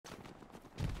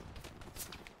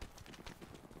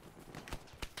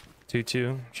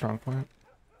2-2, strong point.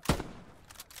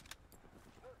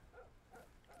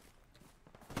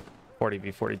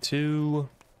 40v42.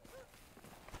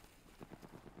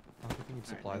 If you need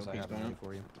supplies, I have them ready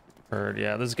for you. Heard,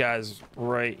 yeah, this guy's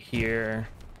right here.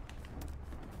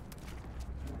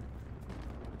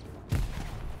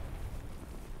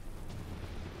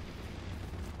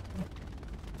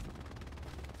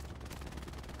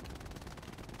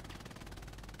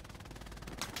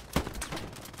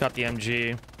 Got the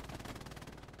MG.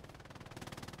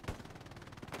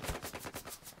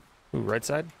 Ooh, right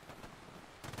side.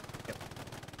 Yep.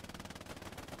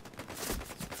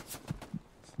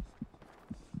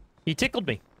 He tickled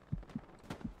me.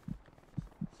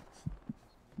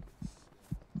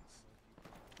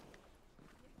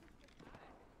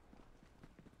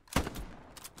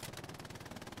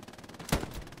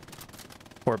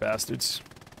 Poor bastards.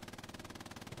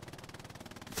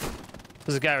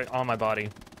 There's a guy on my body.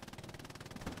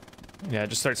 Yeah,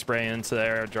 just start spraying into the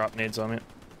air, drop nades on me.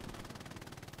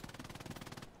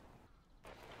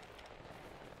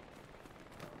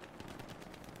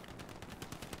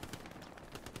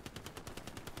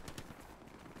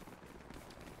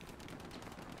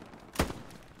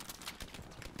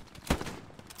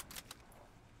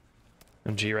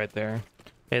 MG right there.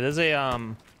 Hey, there's a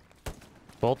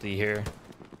Bolty here.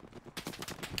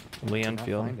 Lee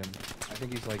Enfield. I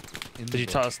think he's like in Did you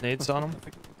toss nades on him?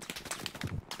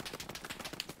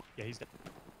 Yeah, he's dead.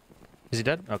 Is he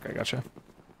dead? Okay, gotcha.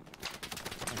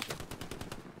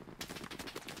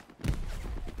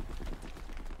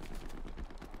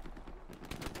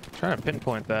 Trying to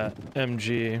pinpoint that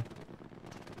MG.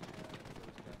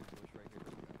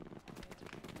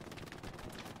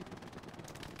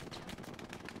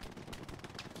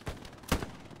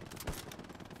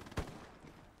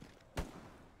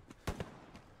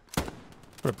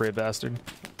 What a brave bastard.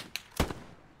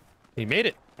 He made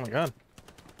it. Oh my god.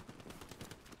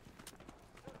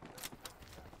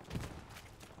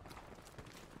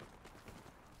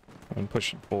 I'm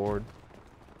pushing forward.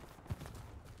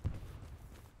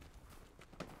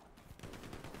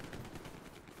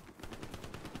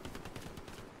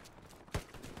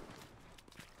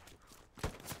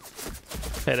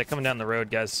 Hey, they're coming down the road,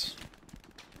 guys.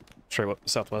 Sorry, what?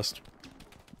 Southwest.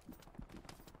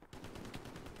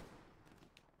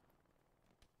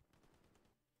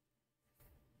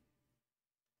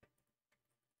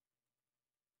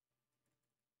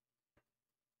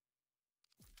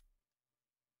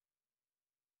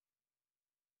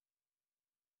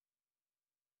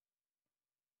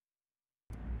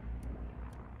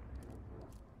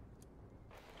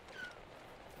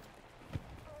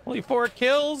 Only 4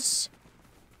 kills.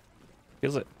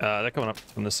 Feels it. They're coming up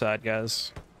from the side,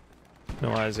 guys.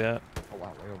 No eyes yet. Oh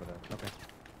wow, way over there. Okay.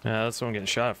 Yeah, that's where I'm getting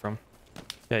shot from.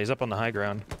 Yeah, he's up on the high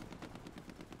ground.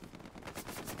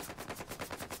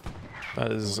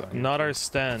 That is not our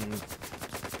stand.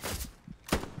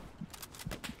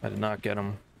 I did not get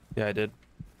him. Yeah, I did.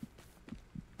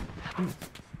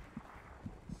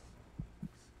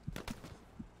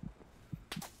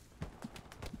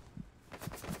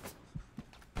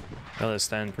 Oh, they're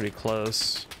standing pretty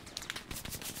close.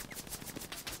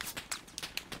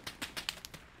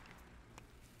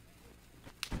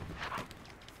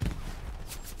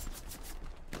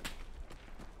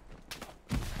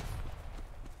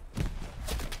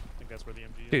 I think that's where the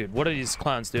MG is. Dude, what are these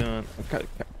clowns doing? Okay.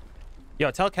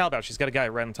 Yo, tell Cal about she's got a guy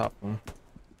right on top of him.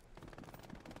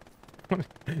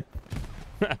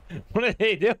 What are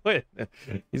they doing?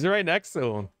 He's right next to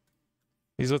him.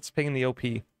 He's what's pinging the OP.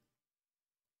 Alright,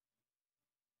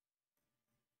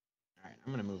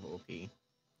 I'm gonna move OP.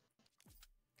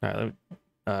 Alright,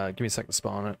 give me a second to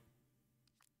spawn it.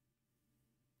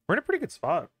 We're in a pretty good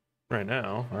spot right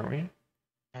now, aren't we?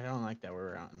 I don't like that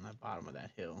we're out on the bottom of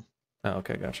that hill. Oh,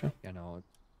 okay, gotcha. Yeah, no,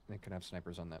 they could have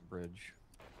snipers on that bridge.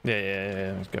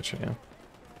 Yeah, gotcha, yeah.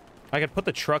 I could put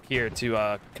the truck here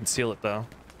to conceal it, though.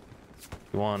 If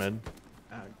you wanted.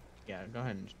 Yeah, go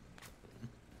ahead and...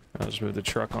 I'll just move the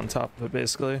truck on top of it,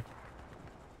 basically.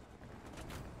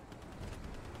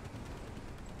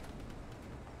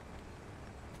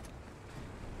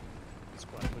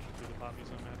 Squad pushing through the poppies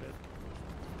on that bit.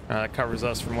 That covers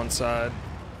us from one side.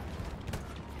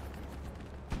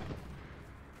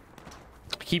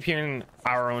 I keep hearing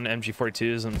our own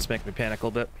MG42s and it's making me panic a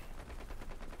little bit.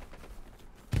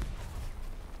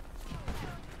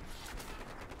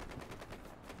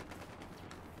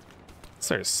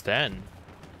 There's Sten.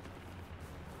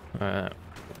 Alright.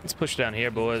 Let's push down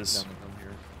here, boys. Down the hill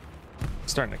here.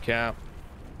 Starting to cap.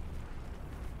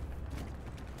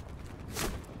 There's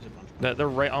a bunch of... They're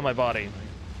right on my body.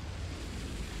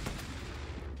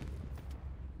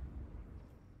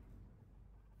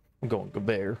 I'm going good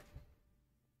bear.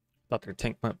 Thought their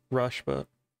tank might rush, but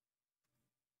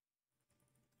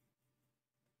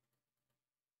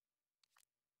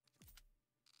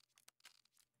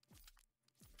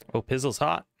oh, Pizzle's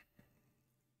hot.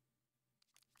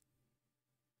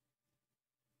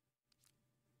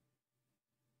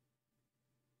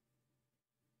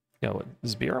 Yeah, what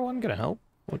is BR1 gonna help?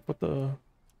 What the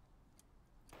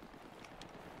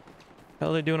hell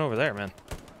are they doing over there, man?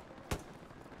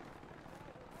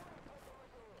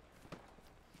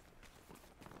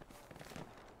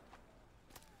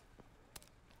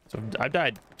 So I've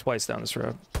died twice down this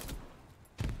road.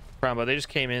 But they just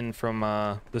came in from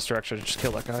this direction to just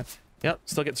kill that guy. Yep,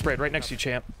 still getting sprayed right next to you,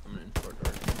 champ. I'm in short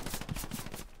door.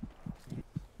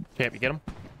 Champ, you get him?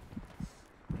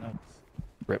 No.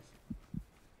 Rip.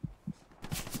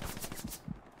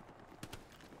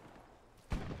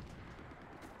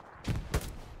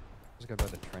 There's a guy by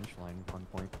the trench line on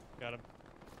point. Got him.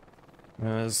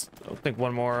 There's, I think,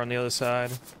 one more on the other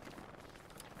side.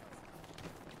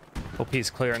 OP's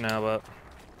clear now, but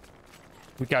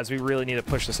guys, we really need to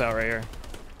push this out right here.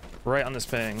 Right on this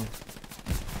ping.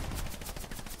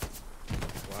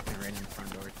 Walking right in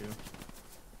front door too.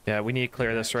 Yeah, we need to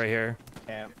clear this right here.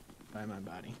 Yeah, by my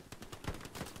body.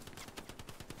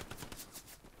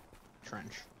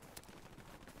 Trench.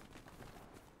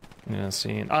 Yeah,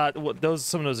 seen. Those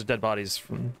some of those are dead bodies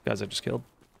from guys I just killed.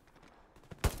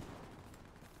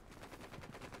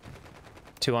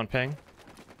 2 on ping.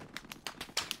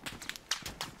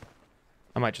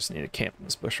 I might just need to camp in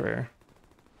this bush right here.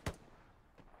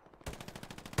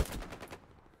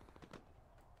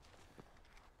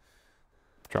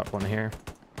 Drop one here.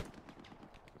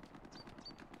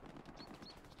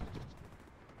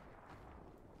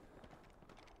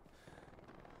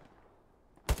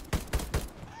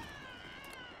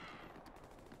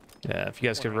 Yeah, if you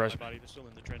guys could One right on rush. my body, they're still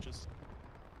in the trenches.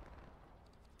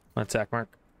 Attack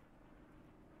mark.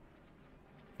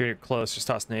 If you're close, just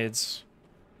toss nades.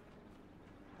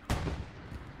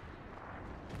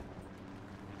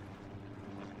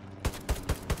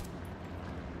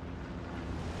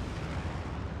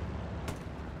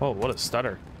 Oh, what a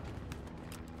stutter.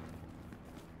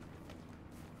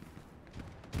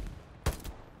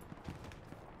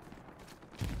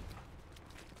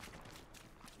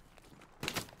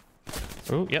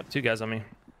 Oh, yep, 2 guys on me.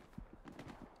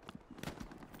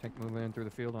 Tank moving in through the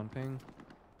field on ping.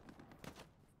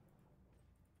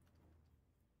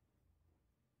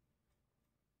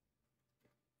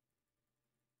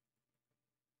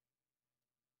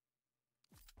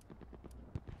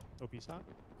 OP's hot.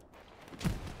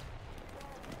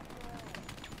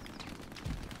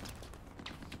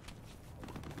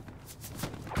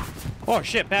 Oh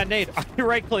shit, bad nade. I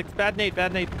right clicked. Bad nade,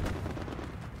 bad nade.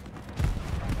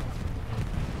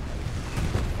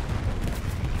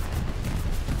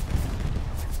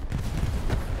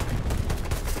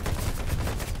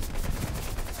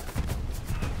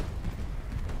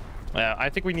 Yeah, I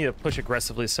think we need to push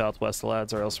aggressively southwest,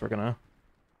 lads, or else we're gonna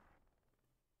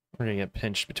get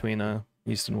pinched between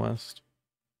east and west.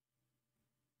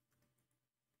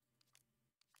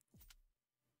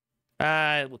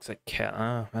 It looks like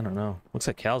Cal. I don't know. Looks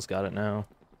like Cal's got it now.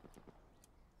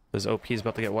 His OP's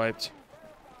about to get wiped.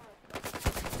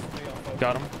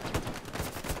 Got him.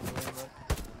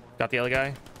 Got the other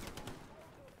guy.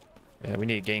 Yeah, we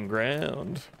need to gain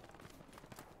ground.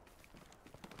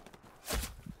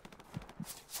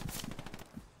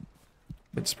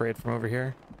 Been sprayed from over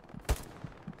here.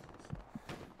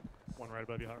 One right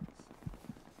above you, Hart.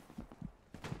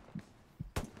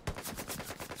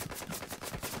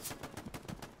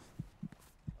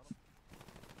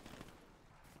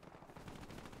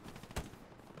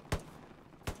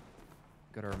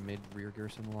 Got our mid rear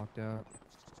garrison locked out.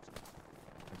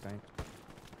 Okay.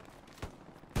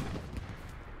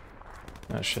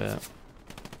 Oh shit.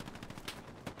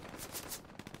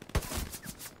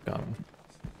 Got him.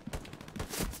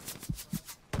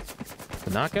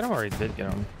 Did not get him, or he did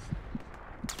get him?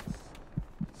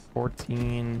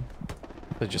 14.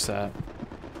 But just that.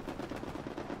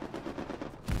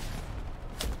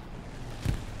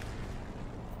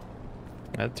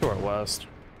 Head to our west.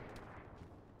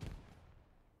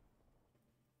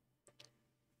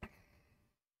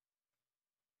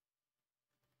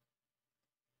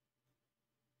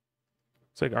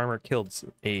 Looks like armor killed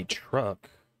a truck.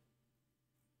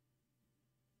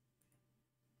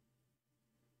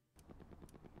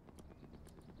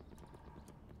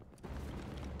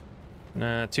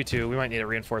 Nah, 2-2. We might need to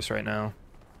reinforce right now.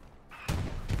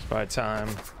 It's by time.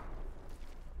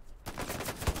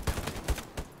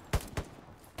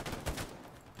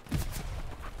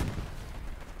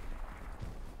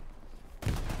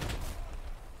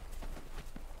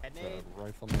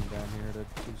 rifleman down here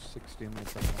at 260 in my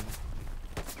truck line.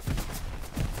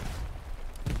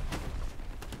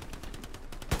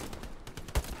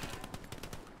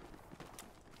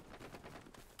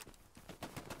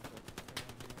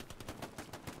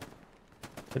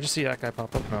 Did you see that guy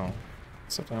pop up? No.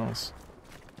 Something else.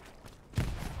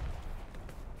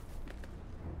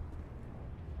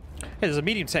 Hey, there's a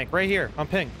medium tank right here on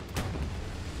ping.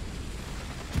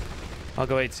 I'll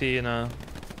go AT and on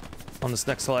this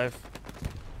next life.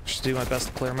 Just do my best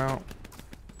to clear him out.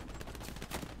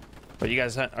 But you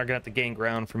guys are gonna have to gain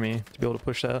ground for me to be able to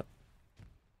push that.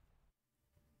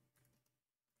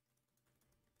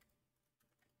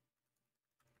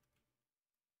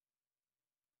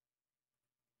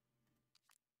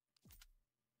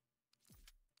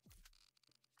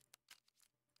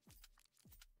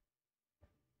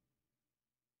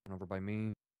 Over by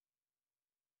me.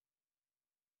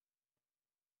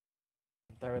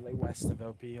 Directly west of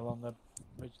OP along the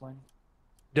ridge line.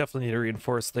 Definitely need to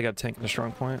reinforce. They got a tank in a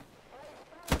strong point.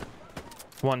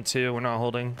 1-2, we're not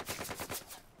holding.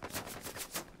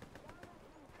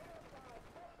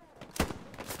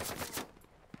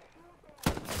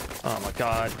 Oh my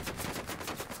god.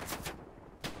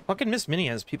 Fucking Miss Minnie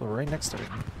has people right next to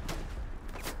her.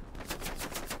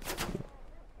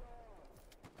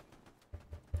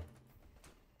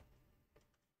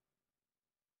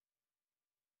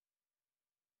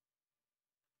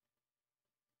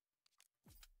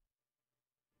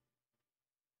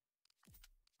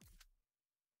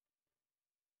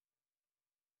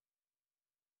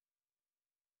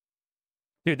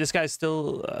 Dude, this guy's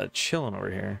still chilling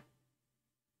over here.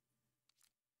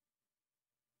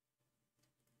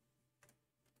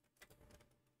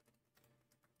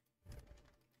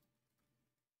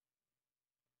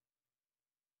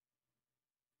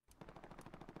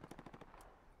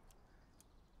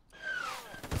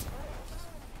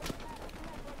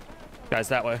 Guys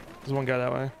that way. There's one guy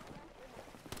that way. I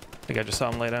think I just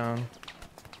saw him lay down.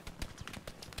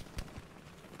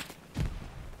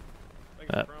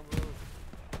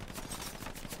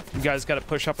 You guys got to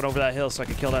push up and over that hill so I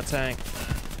can kill that tank.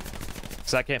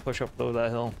 Because I can't push up over that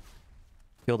hill.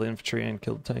 Kill the infantry and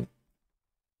kill the tank.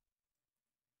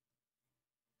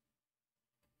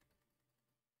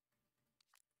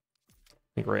 I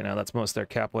think right now that's most of their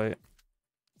cap weight.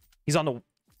 He's on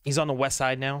the west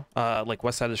side now. Like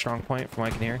west side of the strong point from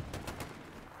what I can hear.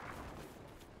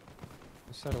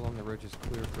 This side along the ridge is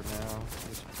clear for now.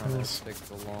 Just trying to take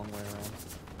the long way around.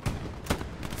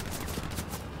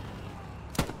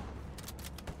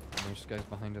 There's guys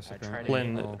behind us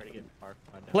apparently.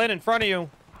 Flynn in front of you.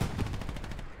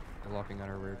 They're locking on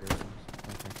our rear garrisons.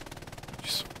 Okay.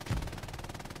 Just...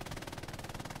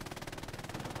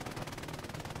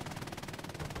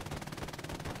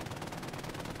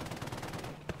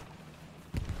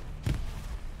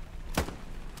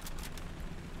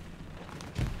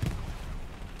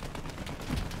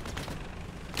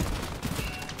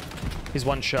 He's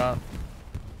one shot.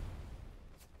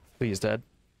 He's dead.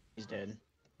 He's dead.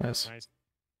 Nice. Nice.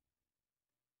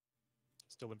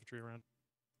 Still infantry around.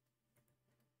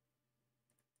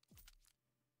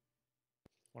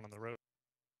 One on the road.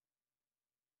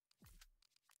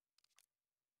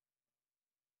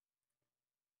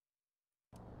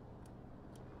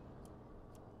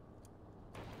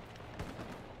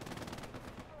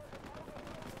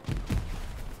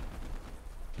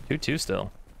 Two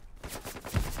still.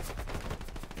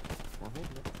 We're holding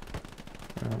it.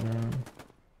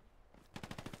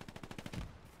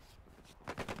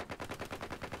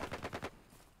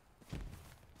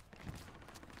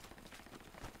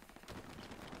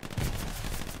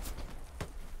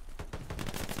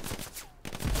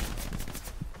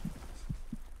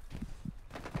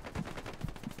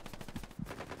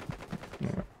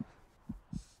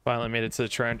 Finally made it to the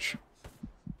trench.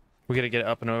 We gotta get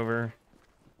up and over.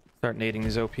 Start nading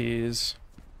these OPs.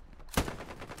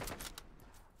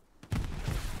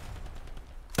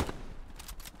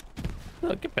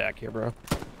 Oh, get back here, bro.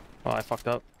 Oh, I fucked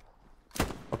up.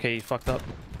 Okay, you fucked up.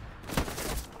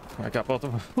 I got both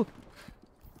of them.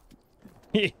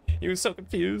 he was so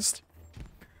confused.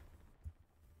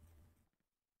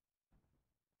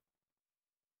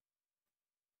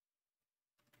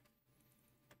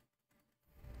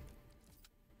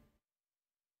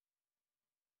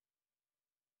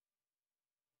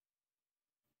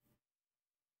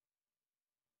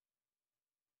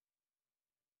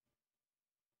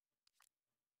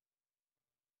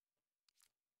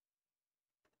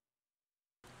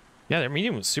 Yeah, their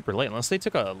medium was super late, unless they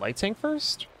took a light tank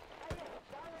first.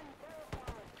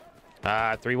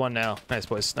 Ah, 3-1 now. Nice,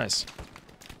 boys. Nice.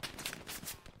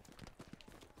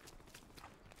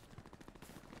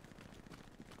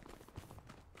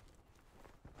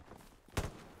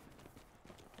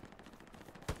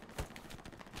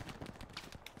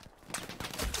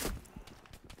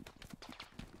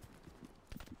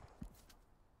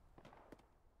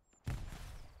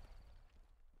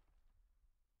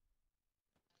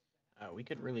 we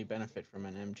could really benefit from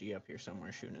an MG up here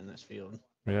somewhere shooting in this field.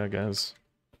 Yeah, guys.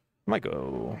 Might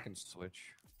go. I can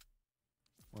switch.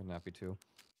 More than happy to.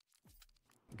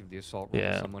 Give the assault rifle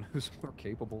Yeah. to someone who's more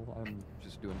capable. I'm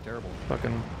just doing terrible.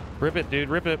 Fucking rip it, dude.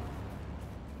 Rip it.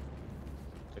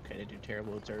 It's okay to do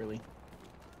terrible. It's early.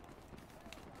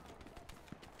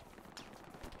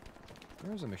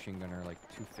 There's a machine gunner like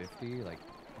 250, like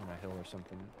on a hill or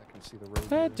something. I can see the road.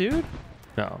 That here. dude?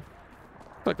 No.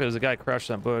 Look, there's a guy crouched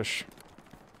in that bush.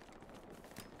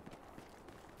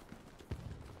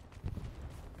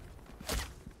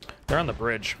 They're on the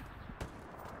bridge.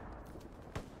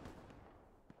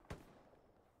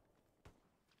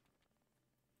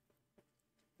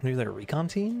 Maybe they're a recon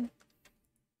team?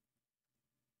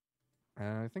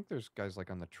 I think there's guys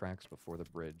like on the tracks before the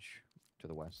bridge to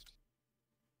the west.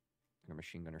 And a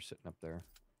machine gunner sitting up there.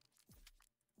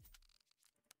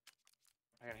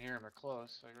 I can hear him. They're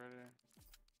close. Like right there.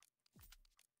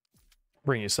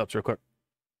 Bring you subs real quick.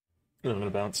 I'm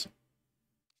gonna bounce.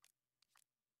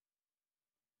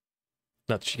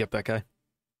 Not that you get that guy.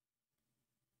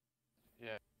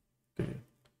 Yeah. Good.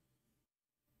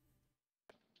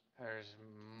 There's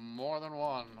more than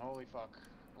one. Holy fuck.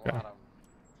 A Okay. lot of them.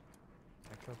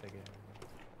 I killed that guy.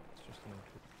 It's just an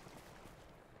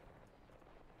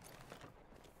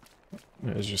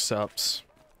There's your subs.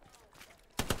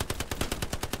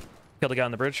 Killed a guy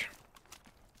on the bridge.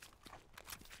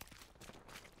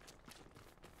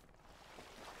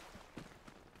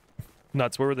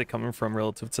 Nuts, where were they coming from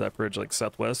relative to that bridge? Like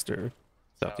southwest or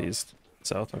southeast?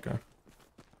 South, okay.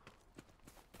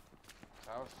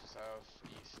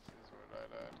 Southeast is where I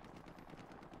died.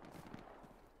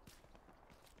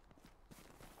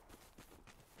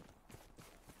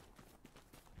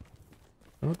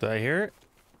 Oh, did I hear it?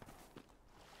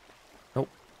 Nope.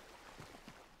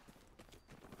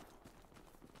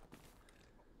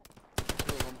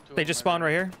 They just spawned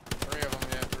right here. 3 of them,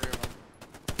 yeah, 3 of them.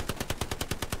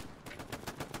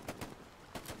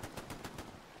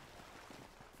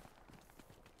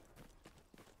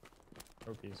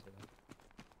 OPs.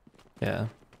 Yeah.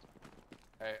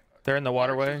 Hey, They're in the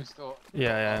waterway. still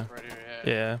Yeah, right here,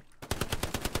 yeah.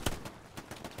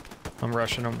 I'm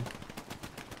rushing them.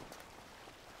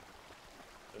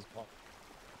 There's one.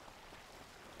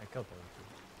 I killed him.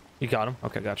 You got him?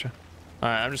 Okay, gotcha.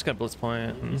 Alright, I'm just gonna blitz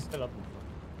point. He's still up in front.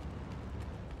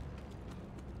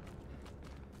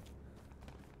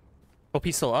 OP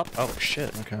still up? Oh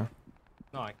shit, okay.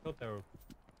 No, I killed their OP.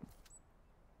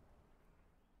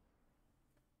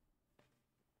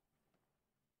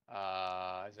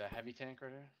 Is that a heavy tank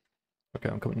right here? Okay,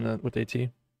 I'm coming in with AT.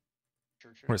 Sure.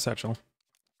 Where's Satchel?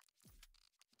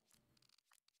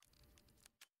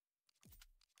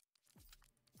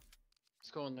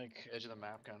 Let's go on like edge of the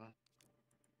map, kind of.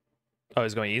 Oh,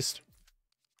 he's going east?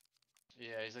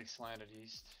 Yeah, he's like slanted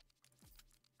east.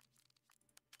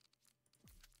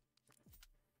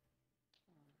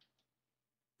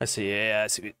 I see, yeah, I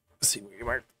see where you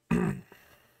marked.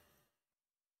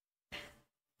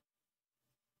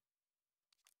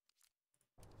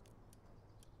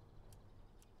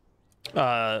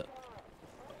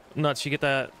 Nuts, you get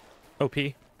that OP?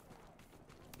 OP,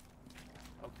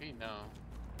 no.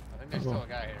 I think there's Cool. still a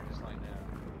guy here just lying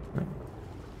down.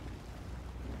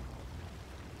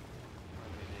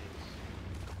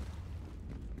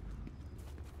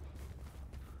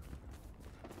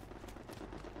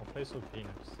 I'll place OP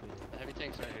next to The heavy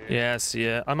tank's right here. Yeah, I see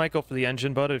it. I might go for the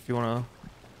engine, bud, if you want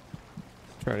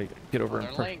to try to get over Oh,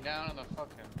 and they're laying down in the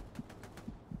fucking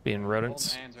being holding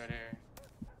rodents. hands right here.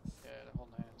 Yeah, they're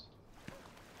holding hands.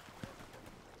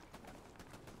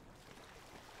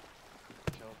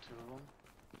 Killed 2 of them.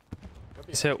 Could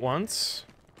be He's a hit heavy. once.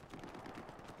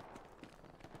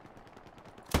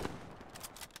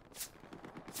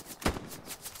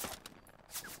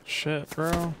 Shit, bro.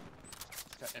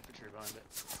 It's got infantry behind it.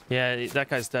 Yeah, that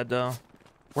guy's dead though.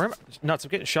 Where am I? Nuts, I'm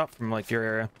getting shot from like your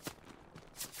area.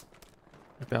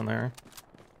 Right down there.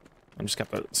 I'm just got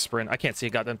the sprint. I can't see a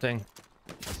goddamn thing.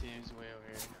 Seems way over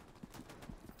here.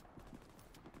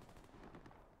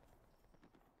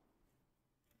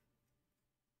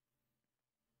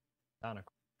 down a I'm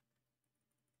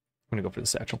gonna go for the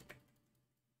satchel.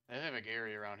 They have a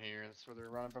Gary around here. That's where they're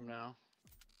running from now.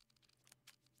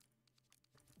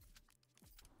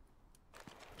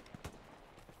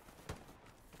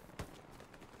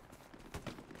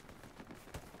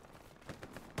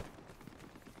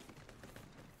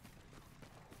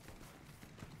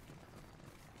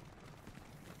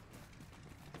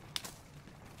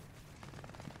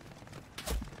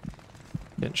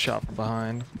 Getting shot from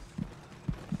behind.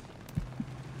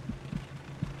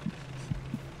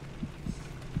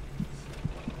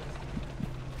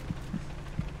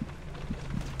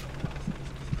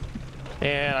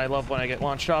 I love when I get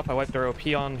launched off. I wipe their OP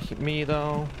on me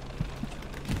though.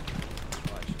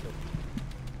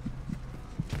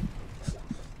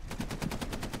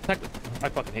 Heck, I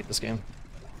fucking hate this game.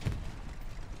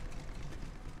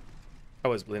 I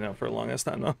was bleeding out for the longest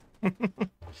time though.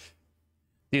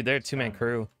 Dude, they're a two-man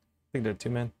crew. I think they're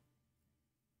two-man.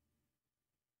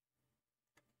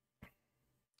 I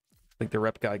think the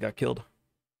rep guy got killed.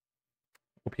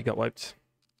 Hope he got wiped.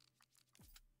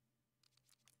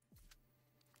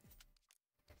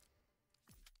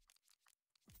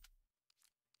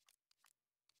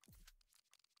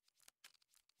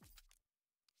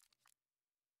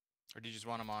 Or do you just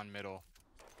want them on middle?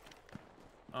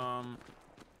 No,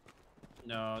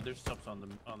 there's subs on the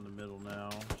middle now.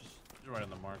 Just right on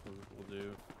the mark will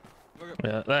do.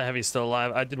 Yeah, that heavy's still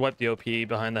alive. I did wipe the OP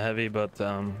behind the heavy, but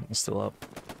it's still up.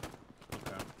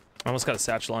 Okay. I almost got a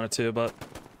satchel on it too, but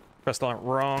pressed the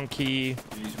wrong key. Yeah,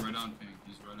 he's right on, Pink.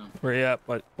 He's right on. Where you at?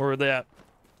 What? Where were they at?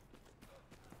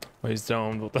 Oh, he's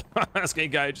domed. What the last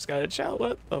guy just got a shot.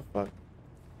 What the fuck?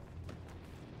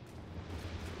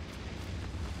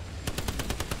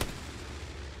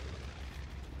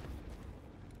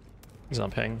 He's on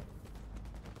ping.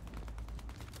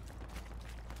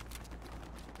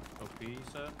 OP, you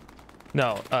said?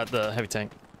 No, the heavy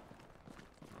tank.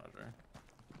 Roger.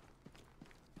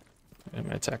 And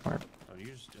my attack mark. Oh, you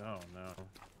just. Oh, no.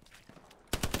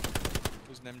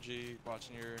 Who's an MG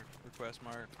watching your request,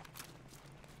 Mark?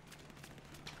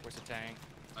 Where's the tank?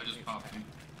 I just popped him.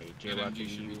 Hey, That J-Lucky, MG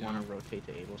should be you want to rotate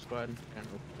to Able Squad? Kind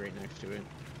of right next to it.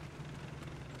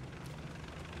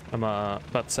 I'm about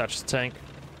to satch the tank.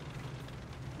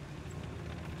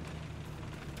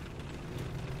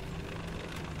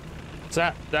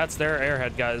 That's their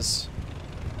airhead, guys.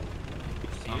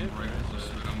 I'm right close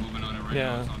to it. I'm moving on it right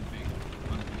Yeah. now. It's on Pink.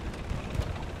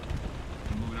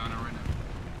 I'm moving on it right now.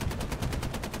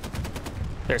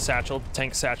 They're satcheled.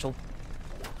 Tank satcheled.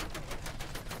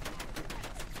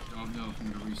 Oh no,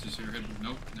 I'm gonna reach this airhead.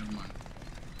 Nope, never mind.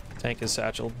 Tank is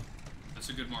satcheled. That's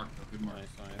a good mark though. Good mark. Nice,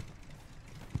 nice.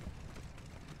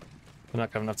 I'm not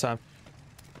having enough time.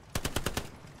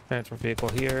 Transfer vehicle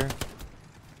here.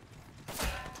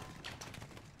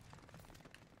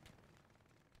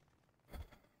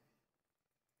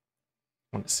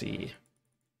 Want to see.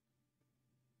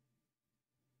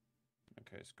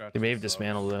 Okay, scratch. They may have this up.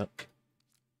 dismantled it.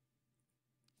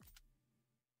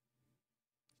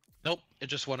 Nope, it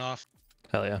just went off.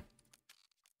 Hell yeah.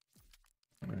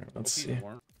 Alright, let's OP see.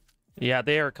 warm. Yeah,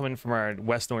 they are coming from our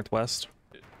west-northwest.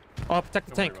 Oh, protect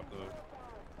the Don't worry tank.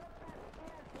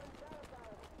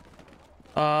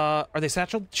 about Are they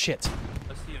satcheled? Shit.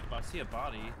 I see a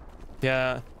body.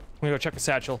 Yeah. I'm gonna go check the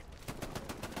satchel.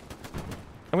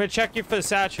 I'm gonna check you for the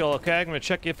satchel, okay? I'm gonna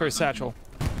check you for a satchel.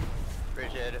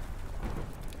 Appreciate it.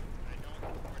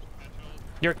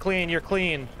 You're clean, you're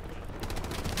clean.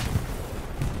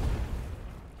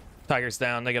 Tiger's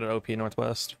down, they got an OP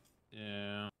northwest.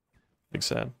 Yeah. Big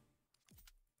sad.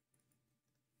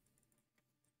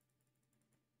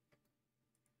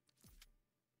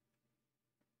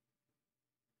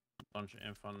 Bunch of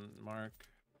inf on Mark.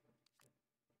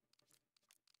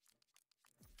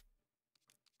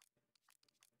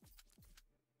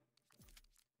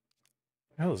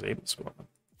 How is Able Squad?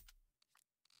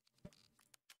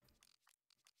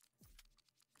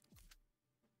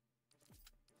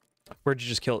 Where'd you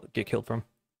just get killed from?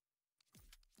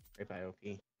 Right by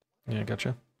OP. Yeah,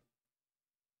 gotcha.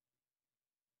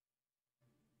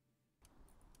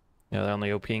 Yeah, they're on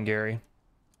the OP and Gary.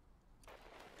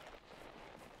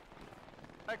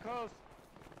 Hi, close.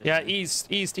 Yeah, east.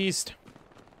 33,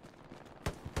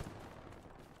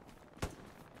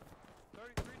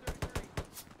 33.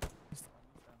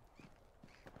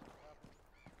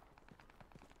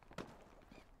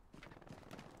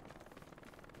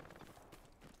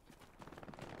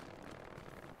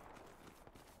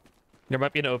 There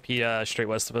might be an OP straight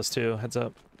west of us too. Heads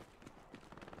up.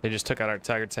 They just took out our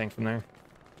Tiger tank from there.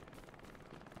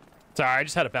 Sorry, I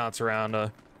just had to bounce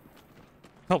around.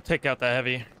 Help take out that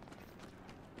heavy.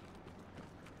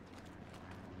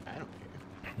 I don't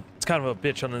care. It's kind of a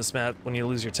bitch on this map when you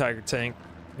lose your Tiger tank.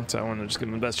 So I want to just give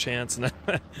him the best chance, and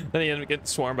then he ended up getting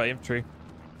swarmed by infantry.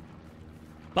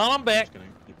 Well, I'm back. Just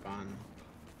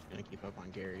gonna keep up on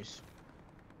Gary's.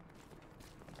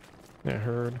 I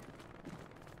heard.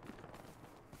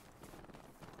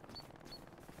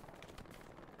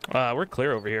 We're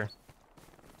clear over here.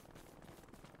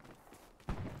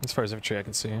 As far as infantry I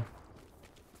can see.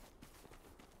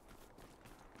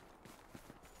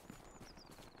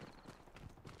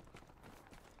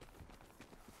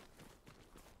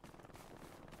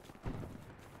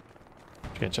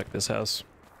 Gonna check this house.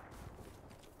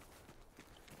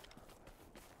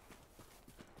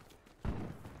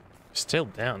 Still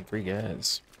down 3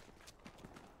 guys.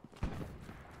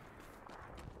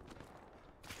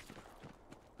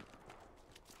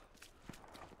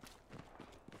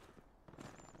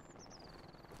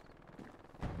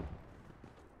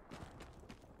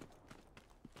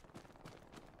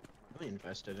 Really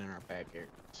invested in our back areas.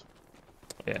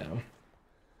 Yeah.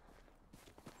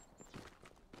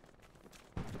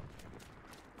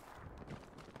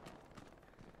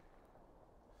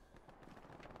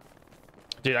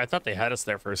 Dude, I thought they had us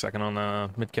there for a second on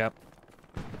the mid cap.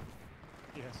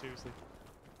 Yeah, seriously.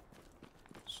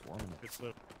 Swarming it. It's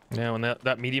the Yeah, when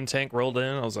that medium tank rolled in,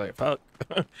 I was like, fuck.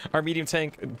 Our medium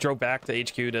tank drove back to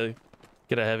HQ to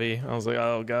get a heavy. I was like,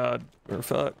 oh god, we're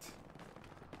fucked.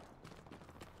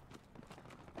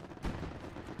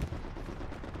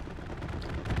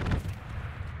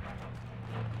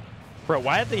 Bro,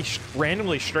 why are they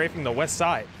randomly strafing the west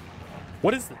side?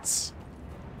 What is this?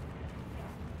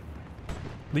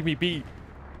 Leave me be.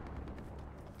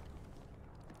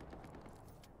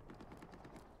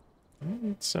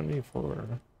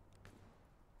 74.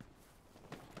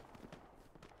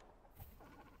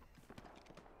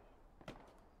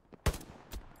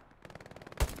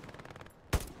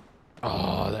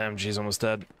 Oh, the MG's almost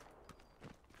dead.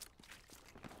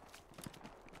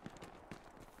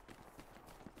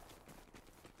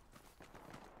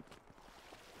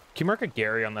 Can you mark a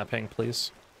Gary on that ping,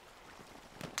 please?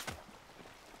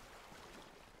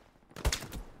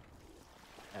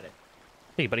 Got it.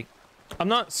 Hey, buddy. I'm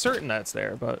not certain that's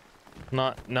there, but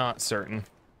not certain.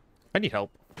 I need help.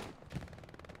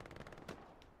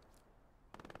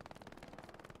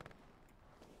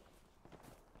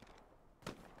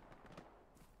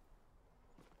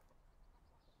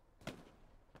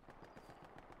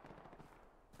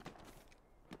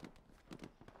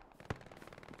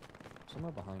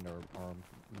 Somewhere behind our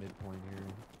midpoint here.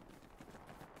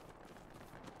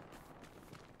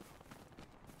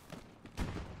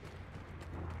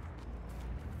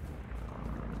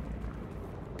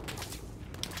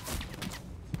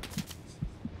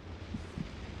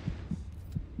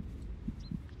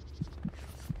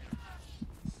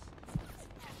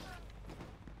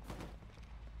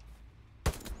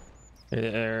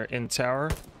 They're in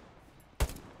tower.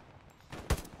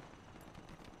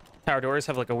 Tower doors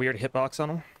have like a weird hitbox on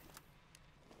them.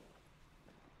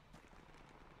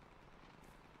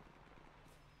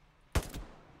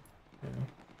 Yeah.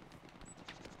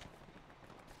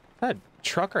 That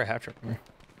truck or a half truck?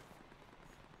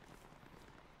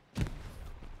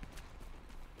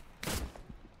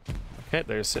 Okay,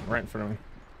 they're sitting right in front of me.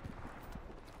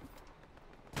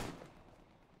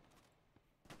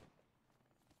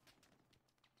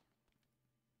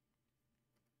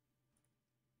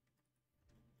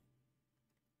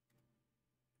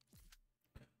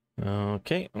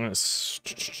 Okay, I'm gonna.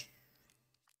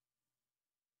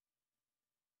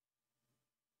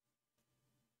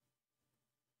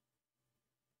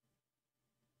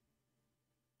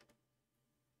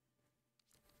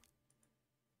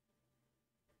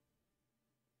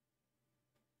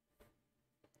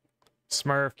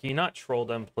 Smurf, can you not troll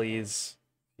them, please?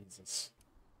 Jesus.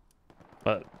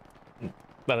 But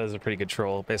that is a pretty good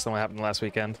troll based on what happened last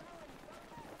weekend.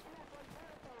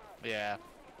 Yeah.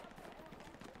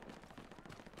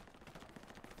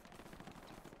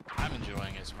 I'm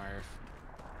enjoying it, Smurf.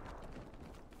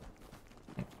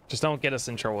 Just don't get us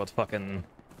in trouble with fucking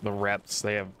the reps.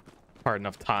 They have hard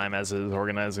enough time as is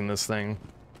organizing this thing.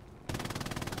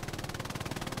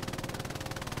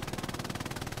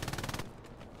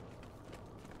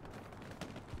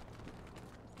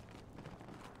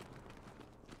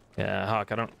 Yeah,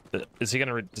 Hawk, I don't... Is he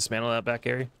gonna dismantle that back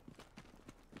area?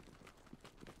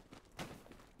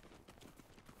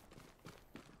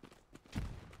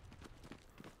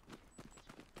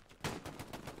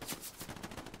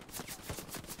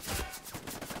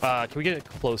 Can we get it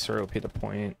closer, OP, to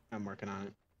point? I'm working on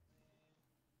it.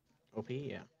 OP,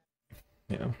 yeah.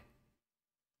 Yeah.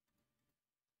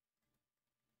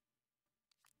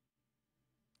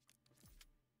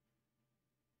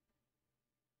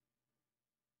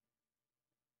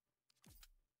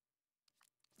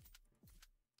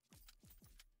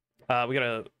 We got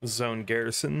a zone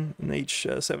garrison in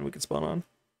H7 we could spawn on.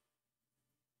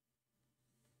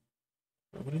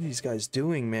 What are these guys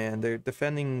doing, man? They're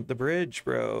defending the bridge,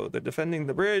 bro. They're defending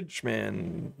the bridge,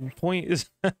 man. Point is...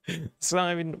 it's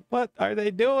not even... What are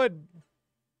they doing?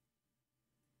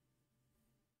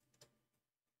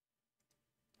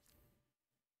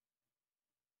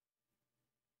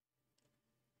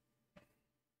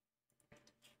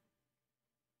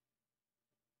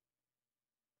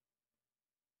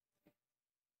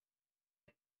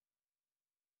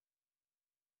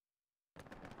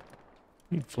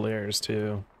 Need flares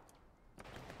too.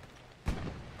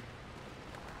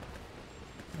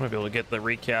 Might be able to get the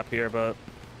recap here, but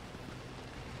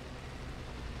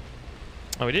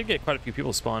oh, we did get quite a few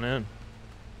people spawn in.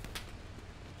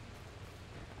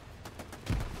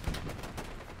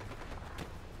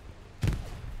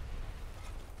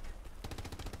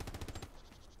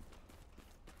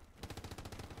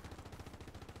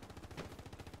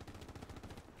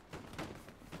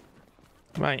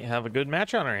 Might have a good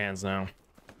match on our hands now.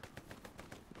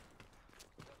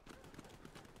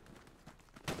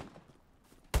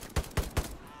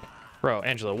 Bro,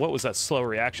 Angelo, what was that slow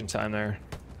reaction time there?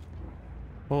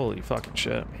 Holy fucking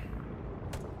shit.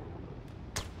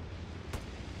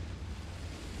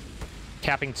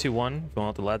 Capping 2-1, if you want to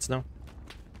let the lads know.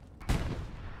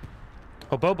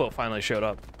 Oh, Bobo finally showed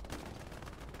up.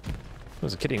 I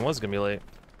was kidding, he was gonna be late.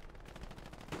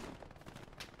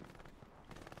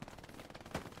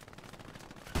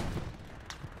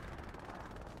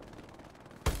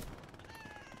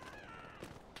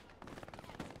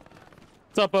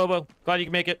 What's up, Bobo? Glad you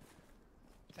can make it.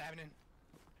 What's happening?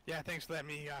 Yeah, thanks for letting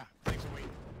me, thanks for waiting.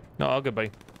 No, all good,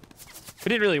 buddy. We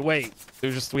didn't really wait. It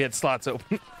was just we had slots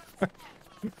open.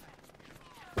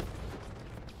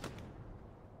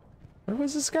 Where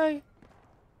was this guy?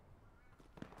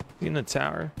 In the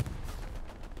tower.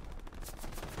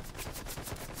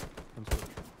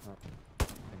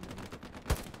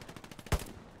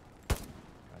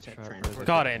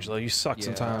 God, Angelo, you suck Yeah,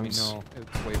 sometimes. I know.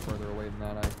 It's way further away than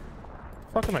that.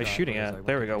 Fuck am I shot shooting those, I at?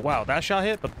 There we go. would've- Wow, that shot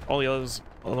hit, but all the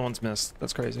other ones missed.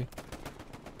 That's crazy.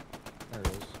 There it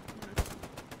is.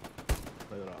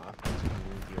 Play a little offense and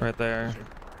move you Right up there. closer.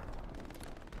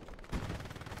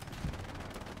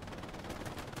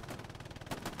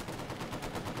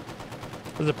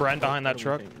 There's a Brent behind that What are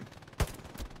truck. we thinking?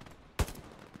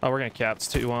 Oh, we're gonna cap. It's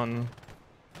 2-1.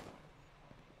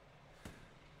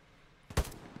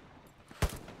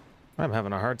 I'm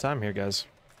having a hard time here, guys.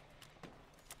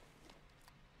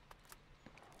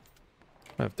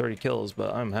 I have 30 kills,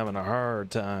 but I'm having a hard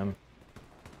time.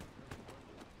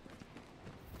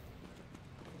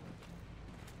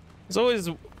 There's always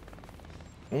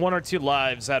one or two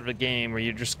lives out of a game where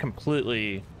you just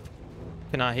completely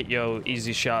cannot hit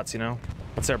easy shots, you know?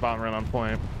 That's their bomb run on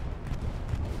point.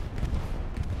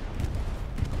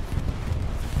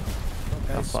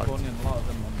 Guys fucked. spawning a lot of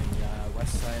them on the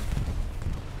west side.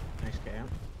 Nice cap.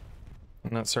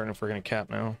 I'm not certain if we're gonna cap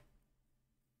now.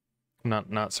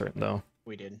 Not certain though.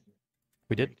 We did.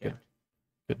 We did? We Good. capped.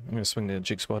 Good. I'm gonna swing the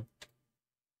jig squad.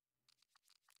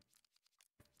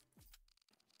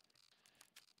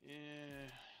 Yeah,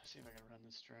 see if I can run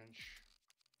this trench.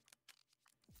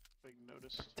 Big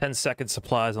notice. 10-second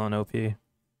supplies on OP.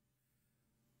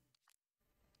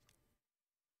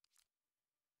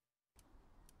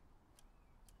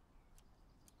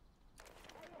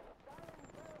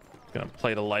 Gonna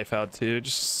play the life out too.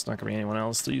 Just not gonna be anyone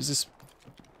else to use this.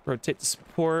 Rotate the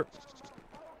support.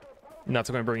 Not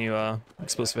gonna bring you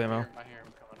explosive ammo. I hear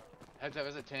him coming. Heads up,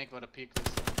 there's a tank about to peek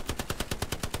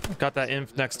this. Got that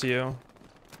inf next to you.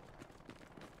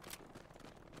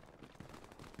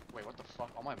 Wait, what the fuck?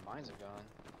 All my mines are gone.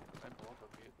 I blow up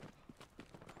a bit.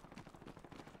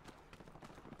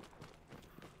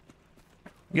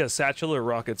 You got a satchel or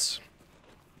rockets?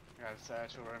 I got a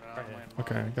satchel right now. Right I'm here. laying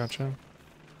Okay, mines. gotcha.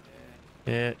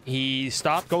 Yeah. Yeah, he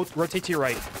stopped. Go rotate to your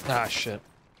right. Ah, shit.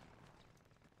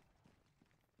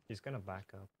 He's gonna back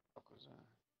up. Fuck was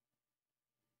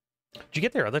that? Did you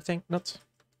get their other tank nuts?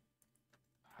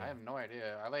 I have no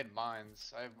idea. I laid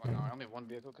mines. I have no, I only have one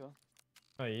vehicle kill.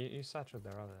 Oh, you satcheled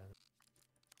their other.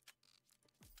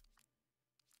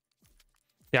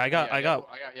 Yeah, I got I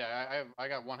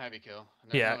got one heavy kill.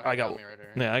 And there's Yeah, another I heavy got- on me right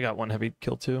here. yeah, I got one heavy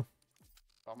kill too.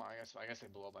 I guess they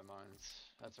blew up my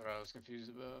mines. That's what I was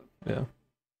confused about. Yeah.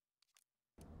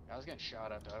 I was getting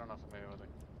shot at though. I don't know if I'm able to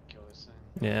kill this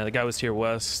thing. Yeah, the guy was here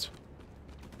west.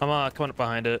 I'm coming up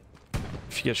behind it.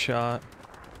 If you get shot.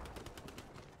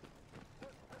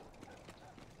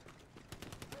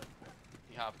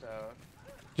 He hopped out.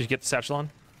 Did you get the satchel on?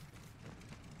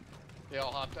 They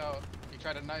all hopped out. He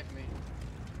tried to knife me.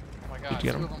 Oh my god, you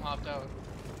get two him? of them hopped out.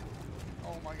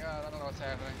 Oh my god, I don't know what's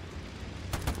happening.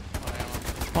 Oh,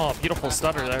 ammo. Oh, beautiful Back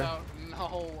stutter hopped there. out.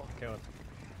 No. Kill it.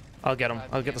 I'll get him.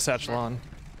 I'll get the satchel on.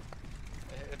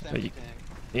 It's you- empty tank.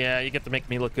 Yeah, you get to make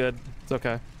me look good. It's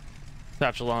okay.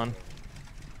 Satchel on.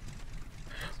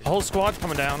 The whole squad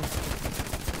coming down.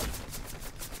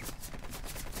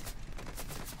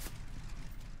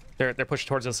 They're pushing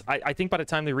towards us. I think by the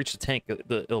time they reach the tank,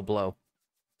 it'll blow.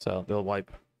 So they'll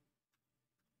wipe.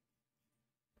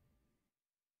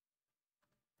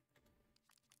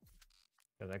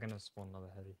 Yeah, they're gonna spawn another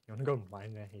heavy. You wanna go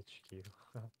mine their HQ?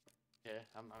 Yeah,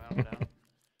 I'm down.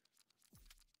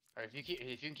 Alright, if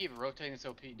you can keep rotating this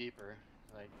OP deeper,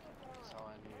 like that's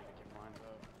all I need to get mines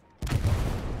up.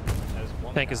 There's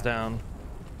one Tank is guy. down.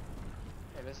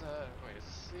 Hey, there's a wait, is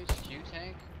this the HQ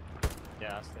tank?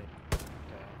 Yeah, I stay. Okay.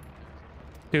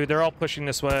 Dude, they're all pushing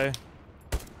this way.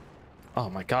 Oh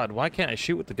my god, why can't I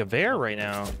shoot with the Gewehr right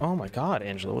now? Oh my god,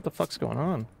 Angela, what the fuck's going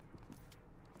on?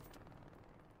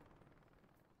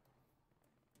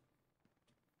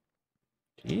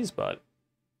 Jeez, bud.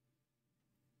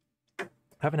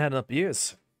 Haven't had enough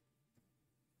beers.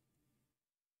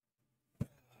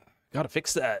 Gotta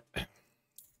fix that.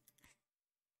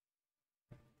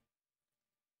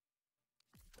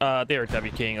 They are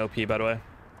W King OP, by the way.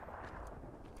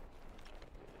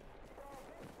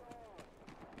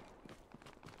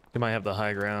 They might have the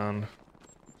high ground.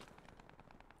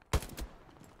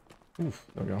 Oof,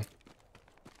 there we go.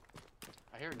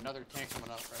 I hear another tank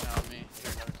coming up right now on me. I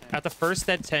hear another tank. At the first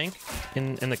dead tank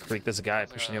in the creek, there's a guy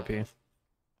pushing the OP. That's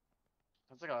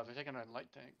like they're taking a light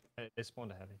tank. They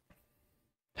spawned a heavy.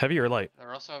 Heavy or light? They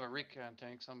also have a recon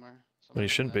tank somewhere. Well, you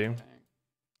shouldn't be. Tank.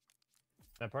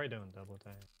 They're probably doing double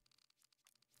tank.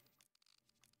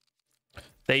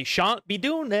 They shan't be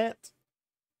doing that.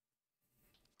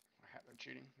 They're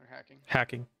cheating. They're hacking.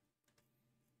 Hacking.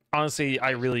 Honestly,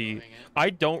 I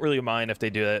don't really mind if they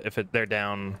do it if they're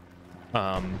down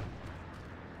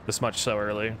this much so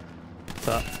early.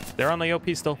 But they're on the OP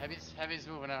still. Heavy's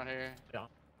moving out here. Yeah.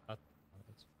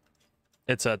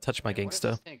 It's a touch my What is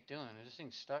gangsta. this tank doing? Is this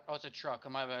thing stuck? Oh, it's a truck. Oh,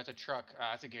 my bad. It's a truck.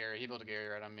 Ah, it's a Gary. He built a Gary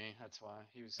right on me. That's why.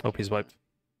 He was. OP's wiped.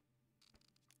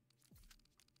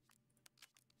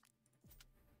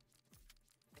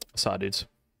 Saw dudes.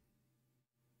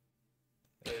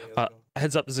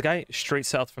 Heads up, there's a guy straight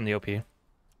south from the OP.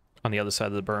 On the other side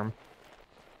of the berm.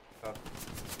 Oh.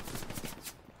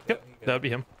 Yep, that would be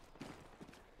him.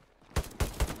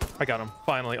 I got him,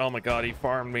 finally. Oh my god, he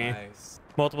farmed me. Nice.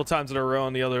 Multiple times in a row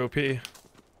on the other OP.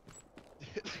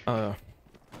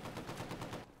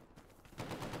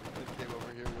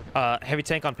 Heavy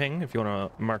tank on ping, if you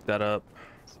want to mark that up.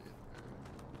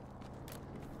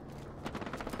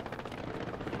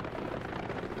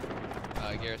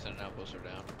 Garrison and outposts are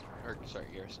down. Or, sorry,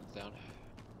 Garrison's down.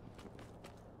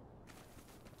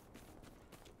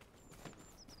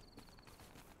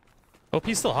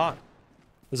 OP's still hot.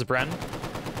 There's a Bren.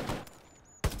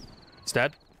 He's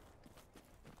dead.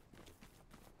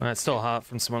 It's still hot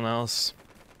from someone else.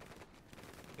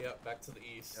 Yep, back to the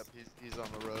east. Yep, he's on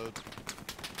the road.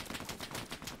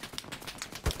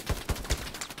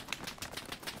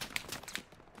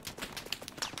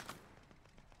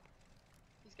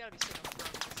 He's gotta be sitting on the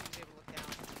front because he was able to look down.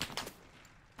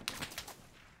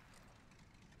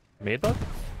 Made bug?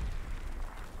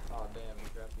 Oh damn, he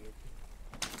grabbed you.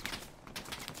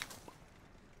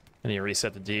 And you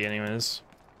reset the D anyways.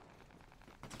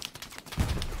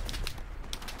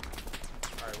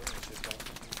 Alright, we're gonna shift off the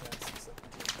defense.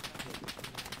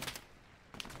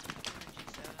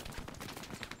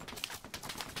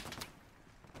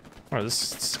 Oh,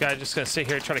 this guy just gonna sit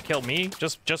here and try to kill me?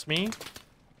 Just me?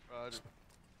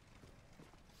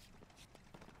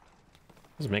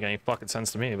 Doesn't make any fucking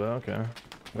sense to me, but okay.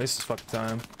 Waste his fucking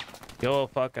time. Go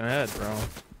fucking ahead, bro.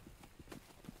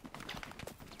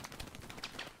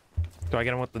 Do I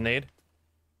get him with the nade?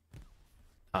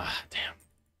 Ah, damn.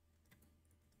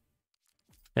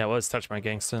 Yeah, it was touch my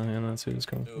gangsta, and that's who was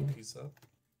going No, peace up.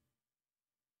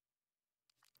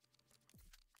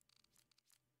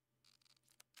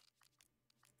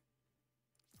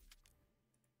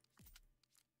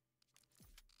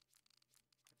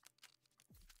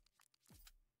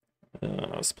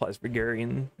 Supplies for Gary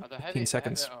in The 15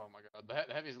 seconds. Oh my god, the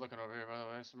heavy's looking over here, by the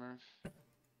way, Smurf.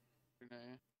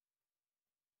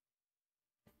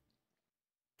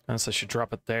 Honestly, I should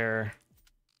drop it there.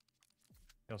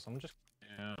 Yo, someone just.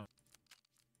 Yeah.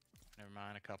 Never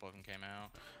mind, a couple of them came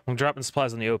out. I'm dropping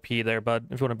supplies on the OP there, bud.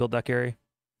 If you want to build that, Gary.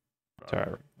 It's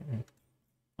alright.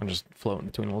 I'm just floating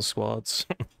between little squads.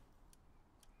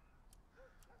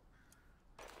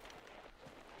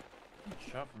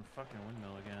 Shot from fucking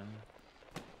windmill again.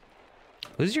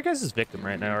 Who's your guys' victim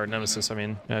right now, or nemesis? I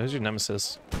mean, yeah, who's your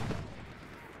nemesis?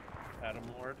 Adam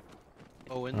Lord.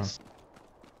 Owens.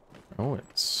 Oh,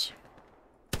 it's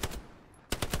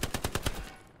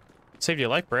saved your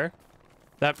life, bro.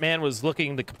 That man was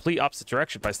looking the complete opposite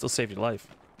direction, but I still saved your life.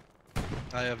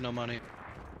 I have no money.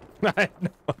 I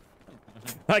know.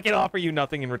 I can offer you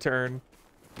nothing in return.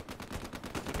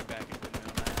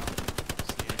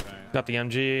 Got the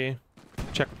MG.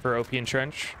 Check for OP and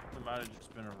trench. It might have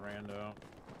just been a rando.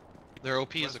 Their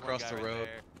OP is across the road.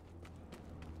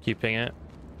 Keep ping it.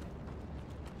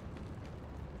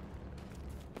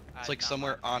 It's like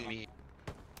somewhere on me.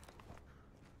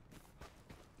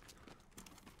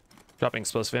 Dropping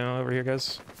explosive ammo over here,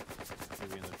 guys.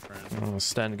 Maybe in the front. Oh,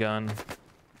 Sten gun.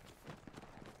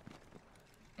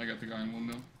 I got the guy in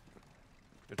windmill.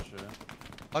 Good shit.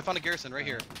 Oh, I found a garrison right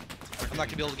here. I'm not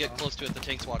gonna be able to get close to it. The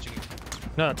tank's watching you.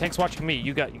 No, tank's watching me.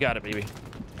 You got it, baby.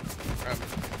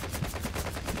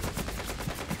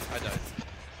 I died.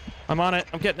 I'm on it.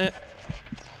 I'm getting it.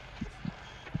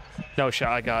 No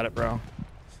shot. I got it, bro.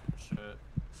 Shit.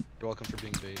 You're welcome for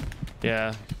being bait.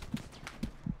 Yeah.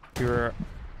 You're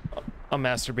a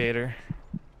masturbator.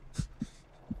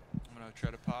 I'm gonna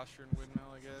try to posture in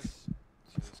windmill, I guess. See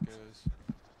how this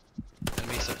goes.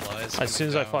 Enemy supplies. As soon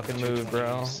as I fucking moved,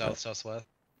 bro. South, southwest.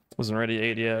 Wasn't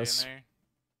ready to ADS.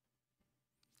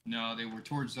 No, they were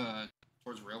towards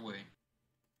railway.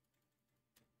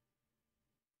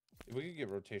 We could get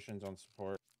rotations on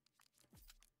support.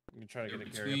 We can try to They're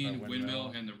get a carry up between that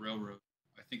windmill and the railroad.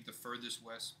 I think the furthest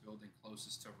west building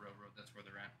closest to railroad, that's where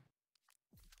they're at.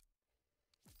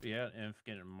 Yeah, inf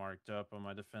getting marked up on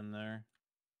my defend there.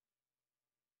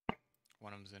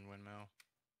 One of them's in windmill.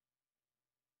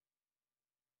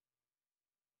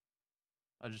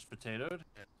 I just potatoed.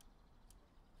 Yeah.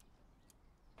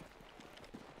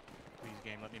 Please,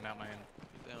 game, let me mount my end.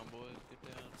 Get down, boys. Get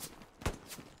down.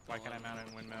 Why can't I mount it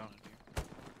in windmill?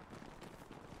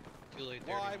 Too late.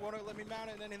 Why won't it let me mount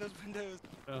it in any of those windows?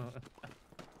 Oh.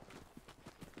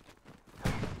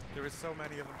 There was so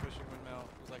many of them pushing windmill.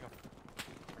 It was like a...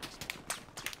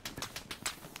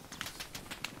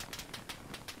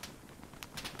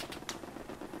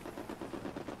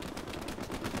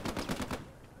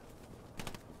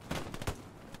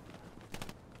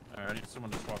 Alright, I need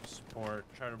someone to swap support.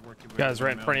 Try to work your way. Guys, to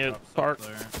right in front of you, windmill, park. drops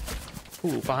up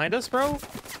there. Ooh, behind us, bro.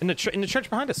 In the church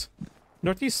behind us.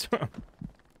 Northeast.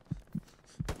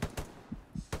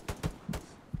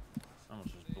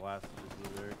 Almost just blasted his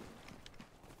loser.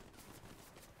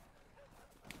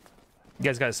 You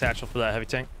guys got a satchel for that heavy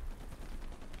tank?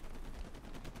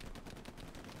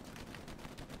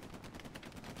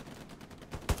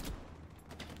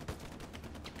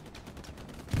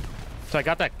 So I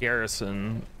got that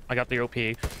garrison. I got the OP.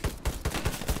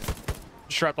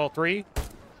 Shot all 3.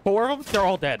 4 of them? They're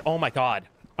all dead. Oh my god.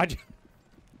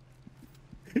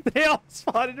 They all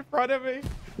spotted in front of me.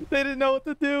 They didn't know what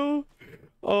to do.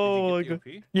 Oh my god.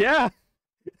 Yeah.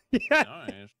 Yeah.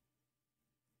 Nice.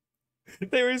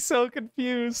 They were so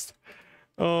confused.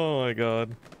 Oh my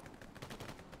god.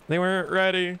 They weren't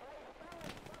ready.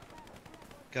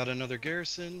 Got another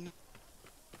garrison.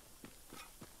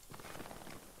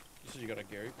 You said you got a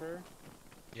Gary prayer?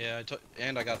 Yeah, I took,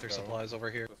 and I got their supplies over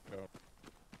here. Let's go.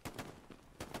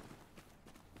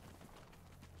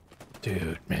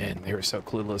 Dude, man, they were so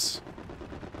clueless.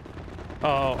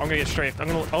 Oh, I'm gonna get strafed.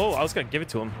 Oh, I was gonna give it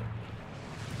to him.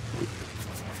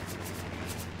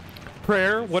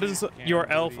 Prayer, what does your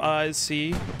elf eyes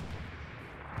see?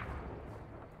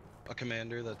 A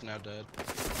commander that's now dead.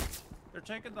 They're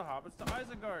taking the hobbits to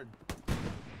Isengard.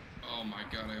 Oh my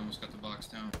god, I almost got the box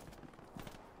down.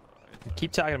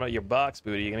 Keep talking about your box,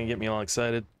 Booty. You're gonna get me all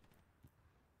excited.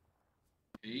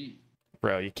 Hey.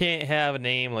 Bro, you can't have a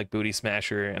name like Booty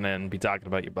Smasher and then be talking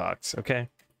about your box, okay?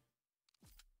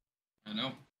 I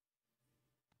know.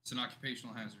 It's an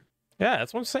occupational hazard. Yeah,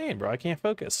 that's what I'm saying, bro. I can't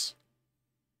focus.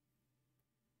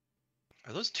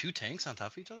 Are those 2 tanks on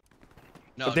top of each other?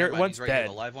 No, But never mind, one's he's right dead. here.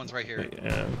 The live one's right here.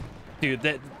 Yeah.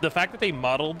 Dude, the fact that they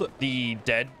modeled the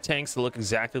dead tanks to look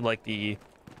exactly like the...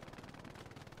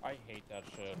 I hate that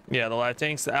shit. Yeah, the live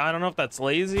tanks. I don't know if that's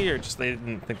lazy or just they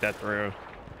didn't think that through.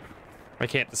 I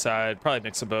can't decide. Probably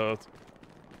mix of both.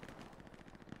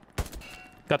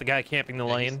 Got the guy camping the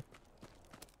lane.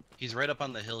 He's right up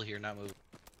on the hill here, not moving.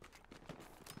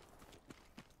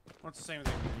 Well, it's the same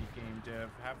thing with the game dev.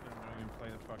 Half of them don't even play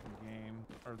the fucking game.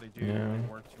 Or they do, Yeah. they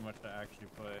work too much to actually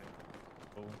play.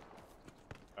 Cool.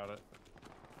 Got it.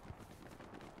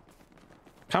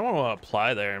 Kind of want to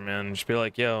apply there, man. Just be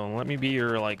like, yo, let me be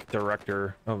your, like,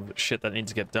 director of shit that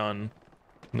needs to get done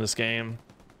in this game.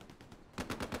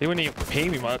 They wouldn't even pay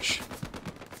me much.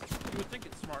 You would think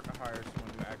it's smart to hire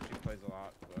someone who actually plays a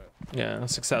lot, but... Yeah,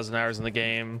 6,000 hours in the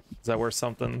game. Is that worth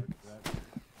something?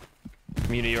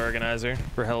 Community organizer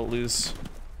for Hell Loose.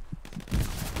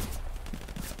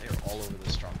 They're all over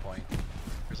this strong point.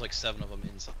 There's like 7 of them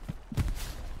inside.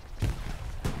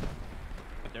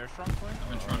 Their strong point? I've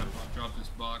been trying to drop this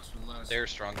box for the last Their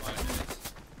strong 5 point.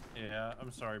 minutes. Yeah,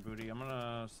 I'm sorry, Booty. I'm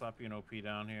gonna slap you an OP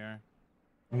down here.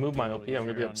 Move my OP, I'm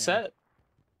gonna be upset.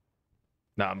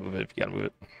 Nah, move it if you gotta move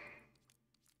it.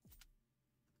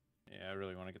 Yeah, I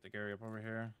really want to get the Gary up over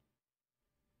here.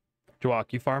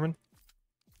 Jawak, you farming?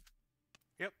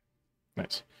 Yep.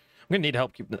 Nice. gonna need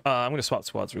help keep. I'm gonna swap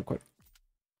squads real quick.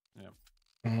 Yep.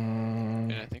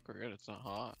 And I think we're good. It's not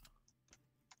hot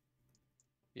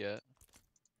yet.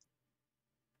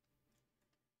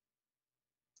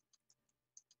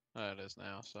 Oh, it is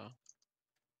now. So.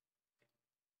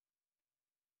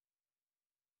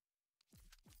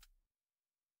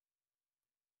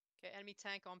 Okay, enemy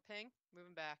tank on ping.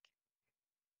 Moving back.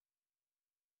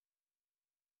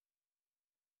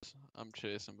 I'm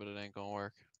chasing, but it ain't gonna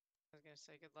work. I was gonna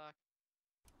say good luck.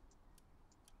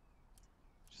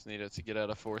 Just need it to get out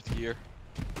of 4th gear.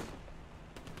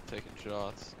 Taking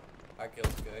shots. I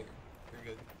killed the guy.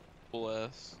 You're good. Full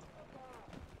S.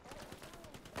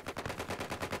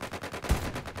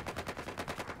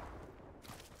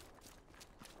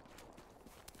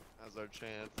 How's our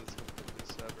chance? It's completely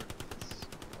severed.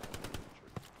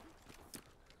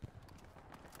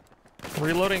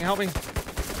 Reloading, help me.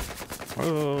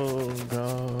 Oh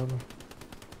god.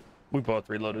 We both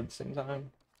reloaded at the same time.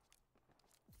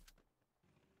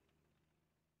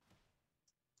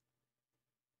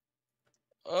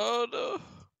 Oh no.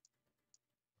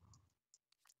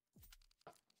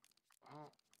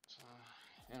 Well,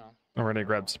 you know. I'm ready to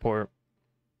grab support.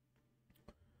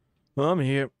 I'm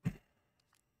here.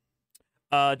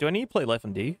 Do I need to play Life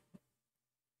on D?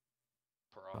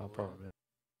 Probably.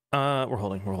 We're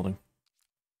holding, we're holding.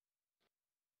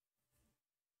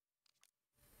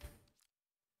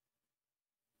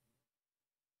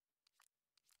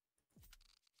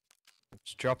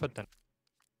 Just drop it then.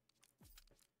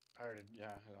 I already,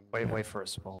 yeah. Wait for a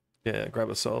small. Yeah,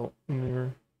 grab a salt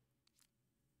or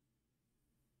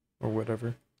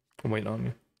whatever. I'm waiting on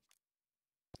you.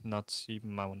 Nuts, you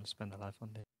might want to spend a life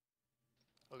on it.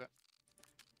 Okay.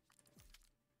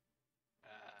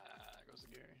 Goes to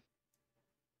Gary.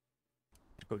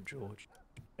 Go George.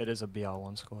 It is a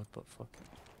BR1 squad, but fuck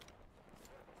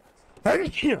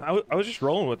I was just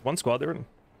rolling with one squad. They were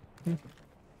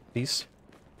these.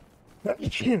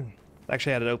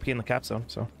 Actually had an OP in the cap zone,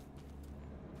 so.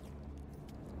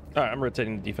 Alright, I'm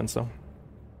rotating the defense though.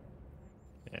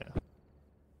 Yeah.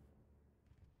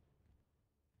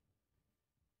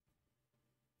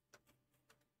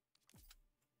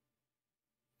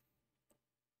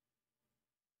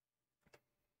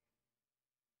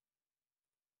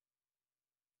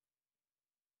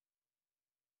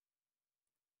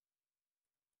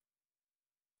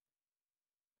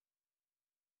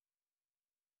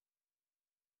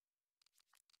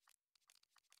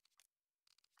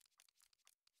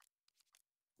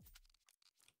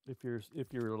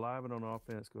 If you're alive and on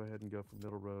offense, go ahead and go for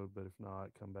middle road. But if not,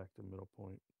 come back to middle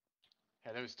point.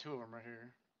 Yeah, there was 2 of them right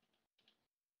here.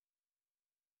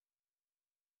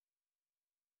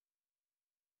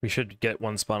 We should get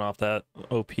one spawn off that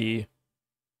OP.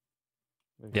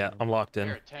 Yeah, I'm locked in.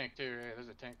 There's a tank too. Yeah, there's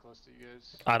a tank close to you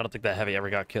guys. I don't think that heavy ever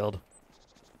got killed.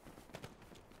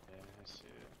 Yeah, I see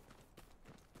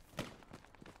it.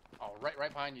 Oh,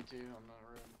 right behind you too on the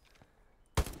road.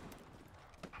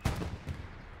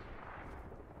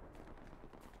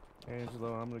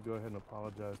 Angelo, I'm gonna go ahead and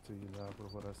apologize to you now for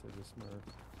what I said to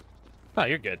Smurf. Oh,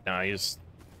 you're good. No, he's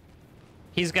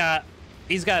got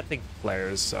think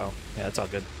flares, so yeah, it's all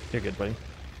good. You're good, buddy.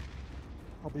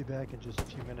 I'll be back in just a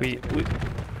few minutes.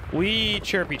 We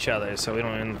chirp each other, so we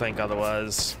don't even think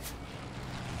otherwise.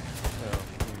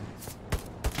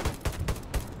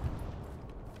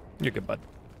 You're good, bud.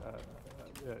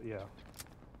 Yeah.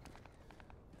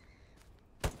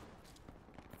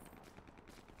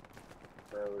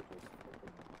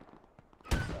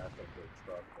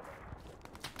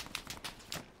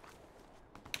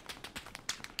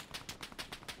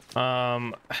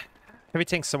 Heavy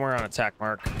tank somewhere on attack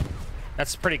mark.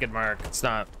 That's a pretty good mark. It's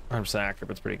not 100% accurate,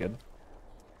 but it's pretty good.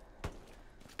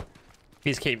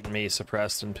 He's keeping me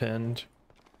suppressed and pinned.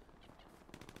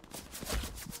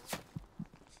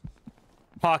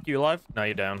 Hawk, you alive? No,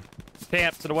 you're down.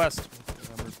 Camp to the west.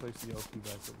 I'm replacing the LP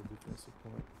back at the defensive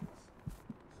point.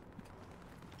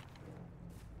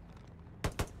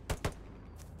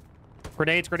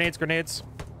 Grenades, grenades, grenades.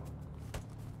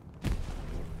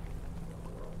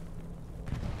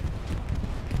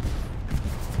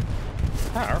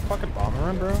 Ah, our fucking bomber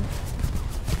run, bro. I'm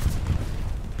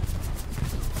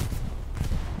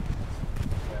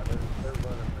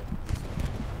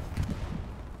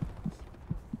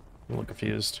a little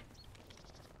confused.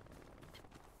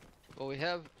 Well, we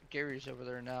have Gary's over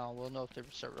there now. We'll know if they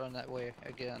start running that way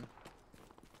again.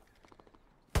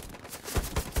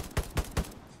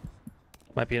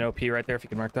 Might be an OP right there if you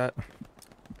can mark that.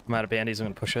 I'm out of bandies, I'm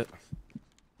gonna push it.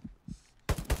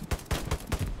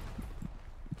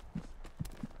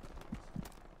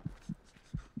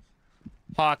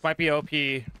 Hawk might be OP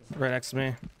right next to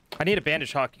me. I need a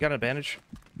bandage, Hawk. You got a bandage?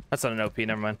 That's not an OP,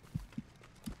 never mind.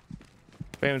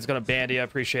 If anyone's gonna bandy, I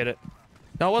appreciate it.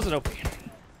 No, it wasn't OP. I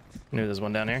knew there's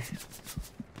one down here.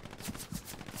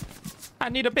 I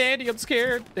need a bandy, I'm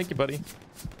scared. Thank you, buddy.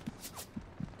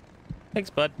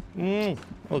 Thanks, bud. A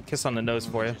little kiss on the nose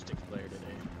for you. Just declared today.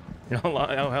 You know,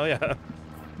 oh, hell yeah.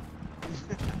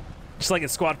 Just like in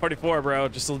Squad 44, bro.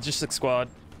 Just logistic squad.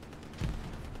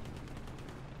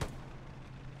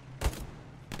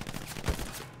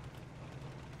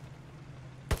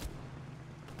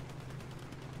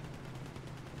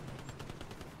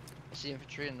 I see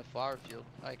infantry in the flower field,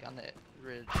 like on the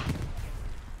ridge. Right,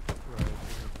 we're gonna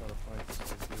try to fight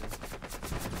this over here.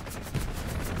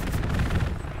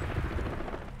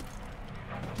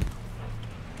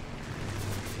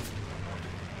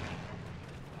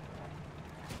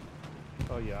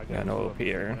 Oh yeah, I got no OP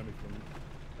here.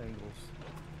 Angles.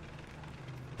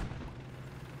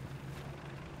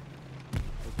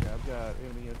 Okay, I've got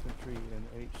enemy infantry in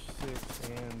H6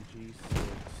 and G6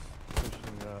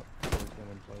 pushing up towards gun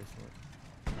emplacement.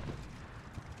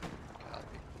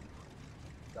 Copy.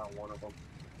 Got one of them.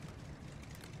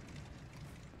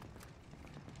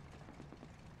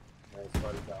 Nice,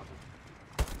 buddy, got him.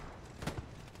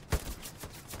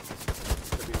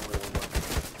 Could be only one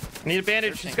left. I need a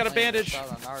bandage. She's got a bandage. Shot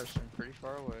on ours from pretty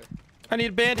far away. I need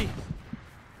a bandy.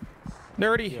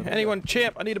 Nerdy. Anyone,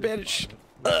 champ, I need a bandage.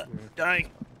 Dying.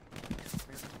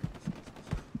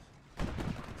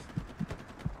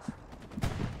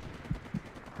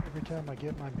 Every time I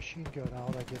get my machine gun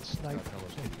out, I get sniped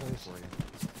someplace.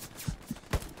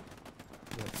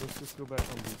 Yeah, let's just go back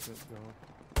on defense, going.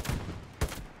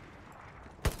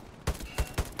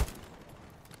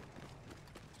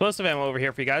 Explosive ammo over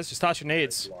here for you guys. Just toss your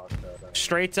nades.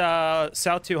 Straight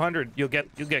south 200. You'll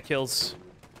get kills.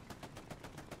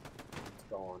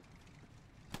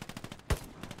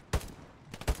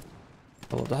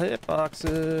 Hold the hit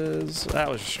boxes. That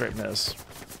was a straight miss.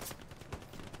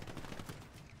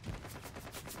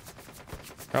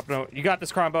 Up, no. You got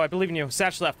this, Crombo. I believe in you.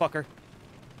 Satchel that fucker.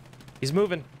 He's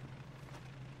moving.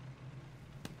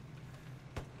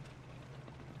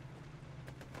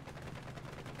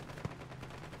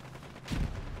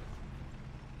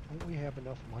 Don't we have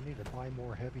enough money to buy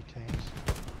more heavy tanks?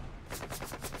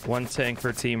 One tank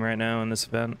per team right now in this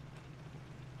event.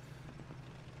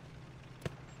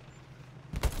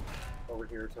 Over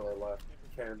here to our left,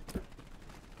 Ken. So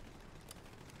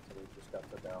we just got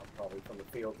put out, probably from the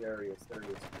field areas. There he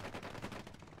is.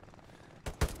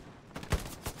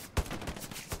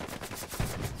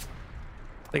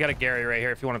 They got a Gary right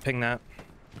here if you want to ping that.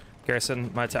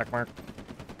 Garrison, my attack mark.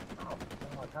 Oh,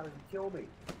 God, how did he kill me?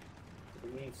 To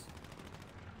the east.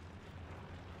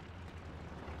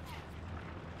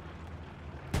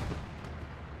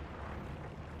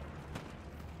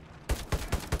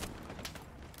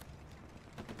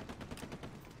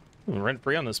 I'm rent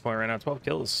free on this point right now. 12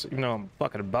 kills. Even though I'm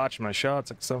fucking botching my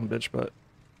shots like some bitch, but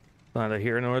neither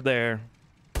here nor there.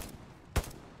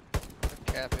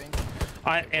 Capping.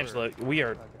 Angelo, we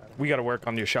gotta work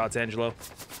on your shots, Angelo.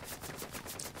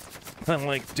 I'm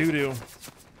like doo-doo.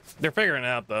 They're figuring it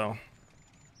out though.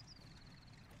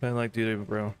 I like doo-doo,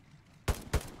 bro.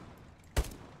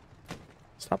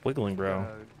 Stop wiggling, bro.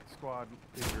 Squad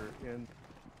figure in.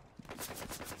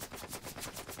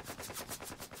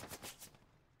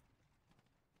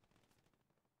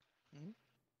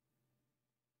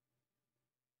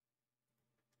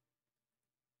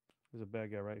 There's a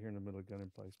bad guy right here in the middle of gun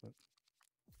emplacement.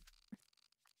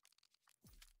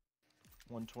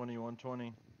 120,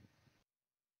 120.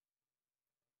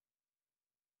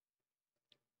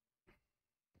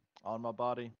 On my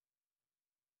body.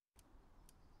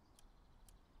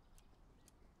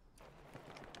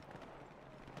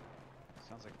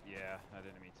 Sounds like, yeah, that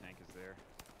enemy tank is there.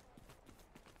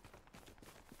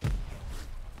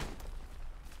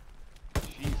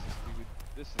 Jesus, dude.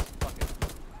 This is fucking...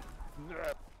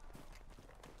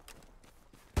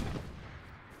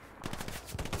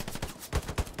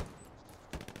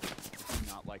 Do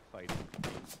not like fighting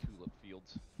these tulip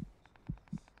fields.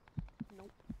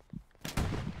 Nope.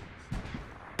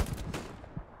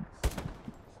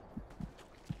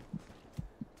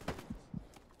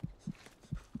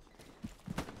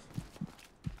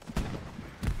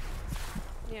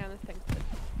 Yeah, this thing's good.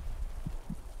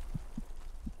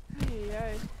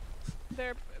 Hey,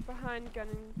 they're behind gun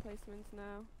emplacements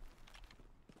now.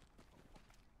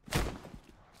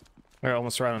 We're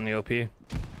almost right on the OP.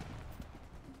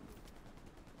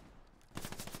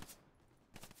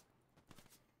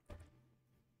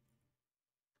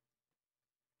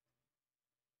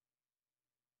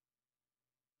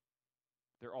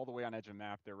 They're all the way on edge of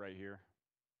map. They're right here.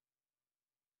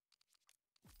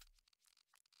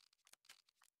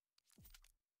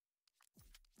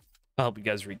 I'll help you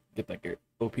guys get that gear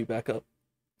OP back up.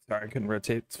 Sorry, I couldn't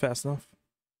rotate fast enough.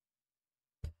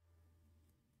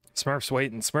 Smurf's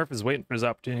waiting. Smurf is waiting for his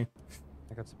opportunity.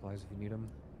 I got supplies if you need them.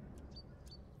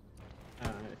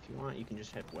 If you want, you can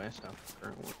just head west off the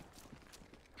current one.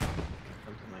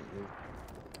 Something might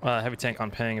move. Heavy tank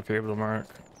on ping if you're able to mark.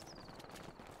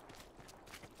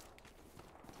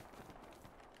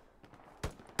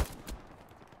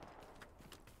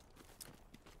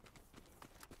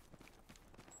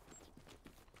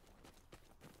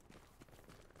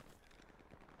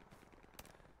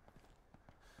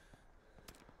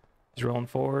 He's rolling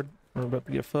forward. We're about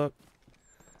to get fucked.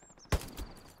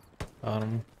 Got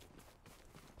him.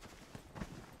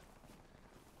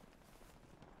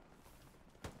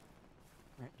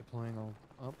 Alright, deploying all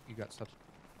up. You got stuff.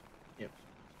 Yep.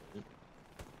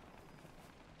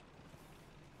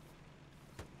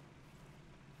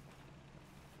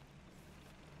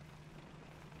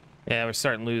 Yeah, we're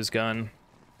starting to lose gun.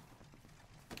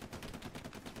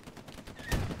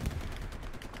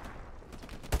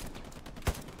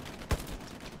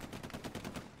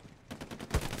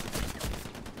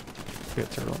 Good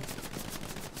turtle.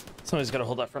 Somebody's got to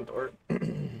hold that front door. We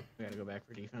gotta go back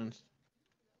for defense.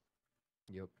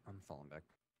 Yep, I'm falling back.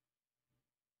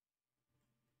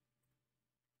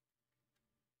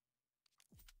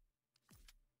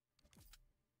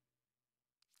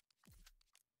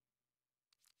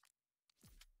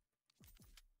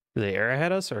 Do they air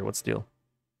ahead us or what's the deal?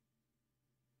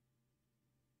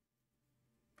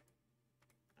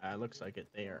 Looks like it.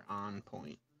 They are on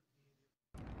point.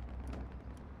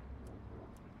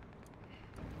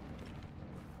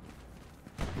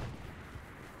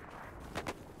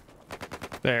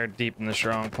 They're deep in the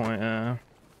strong point. Around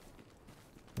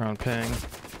ping.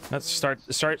 Let's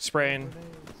start spraying.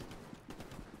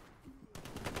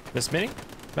 This mini?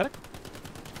 Medic?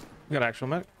 We got actual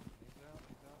medic.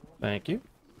 Thank you.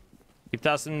 Keep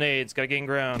tossing nades. Gotta gain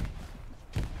ground.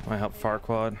 Might help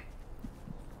Farquad.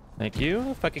 Thank you.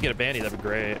 If I could get a bandy, that'd be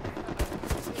great.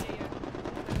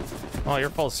 Oh, you're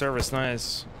full service.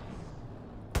 Nice.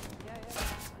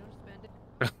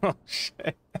 Oh,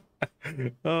 shit.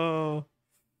 Oh.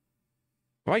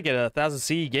 I might get a 1000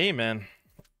 CE game, man.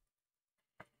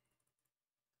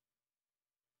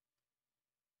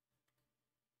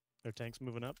 Their tanks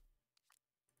moving up.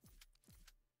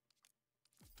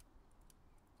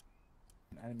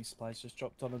 Enemy supplies just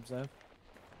dropped on observe.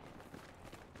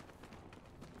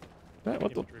 What the?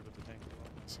 Infantry with the tank.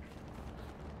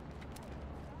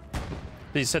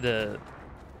 You said the...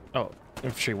 Oh,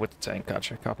 infantry with the tank.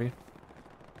 Gotcha. Copy.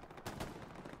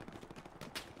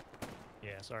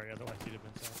 Yeah, sorry, otherwise he'd have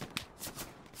been south.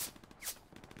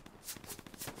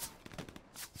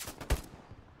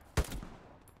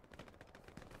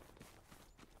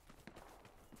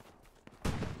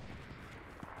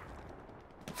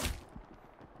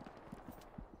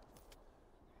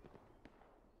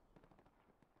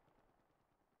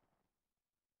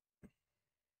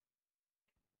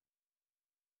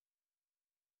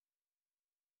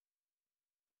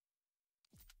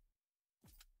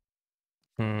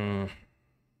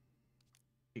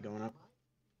 Keep going up.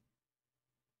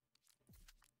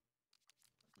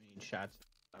 We need shots.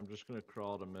 I'm just gonna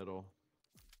crawl to middle.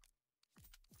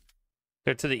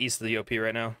 They're to the east of the OP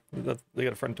right now. They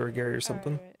got a front door Gary or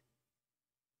something. Right.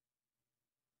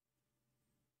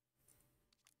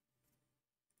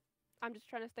 I'm just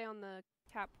trying to stay on the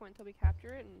cap point until we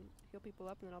capture it and heal people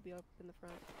up, and then I'll be up in the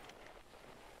front.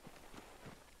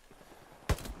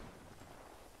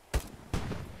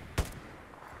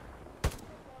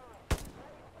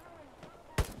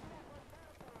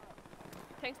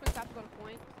 Tanksman have to go to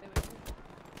point. Stay with me.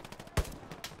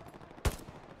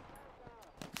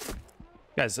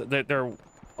 Guys, they're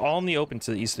all in the open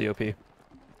to the east of the OP.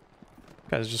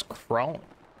 Guys, just crawling.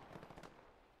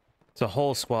 It's a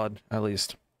whole squad, at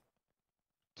least.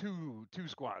 Two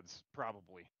squads,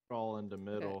 probably. Crawl into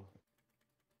middle.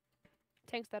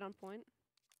 Tank's dead on point.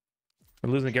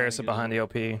 We're losing the garrison behind the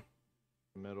OP.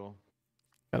 Middle.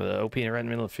 Got the OP right in the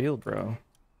middle of the field, bro.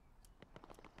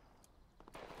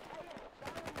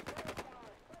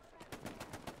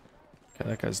 Okay,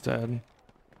 that guy's dead.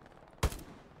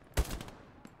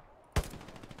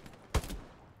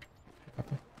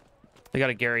 They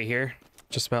got a Gary here,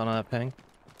 just about on that ping.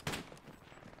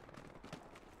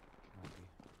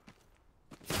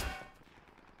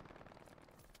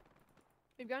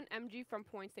 We've got an MG from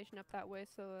point station up that way,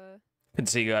 so Couldn't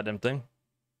see a goddamn thing.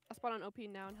 I'll spawn on OP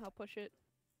now and help push it.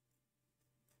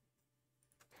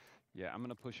 Yeah, I'm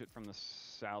gonna push it from the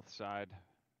south side.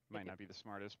 Might not be the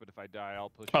smartest, but if I die, I'll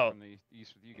push Oh. it from the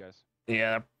east with you guys.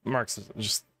 Yeah, Mark's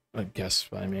just a guess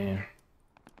by me.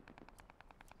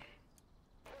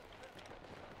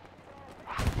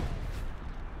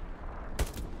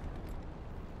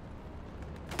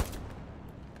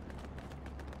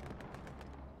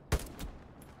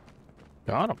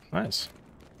 Got him. Nice.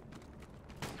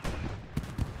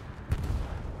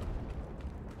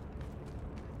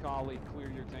 Collie, clear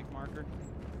your tank marker.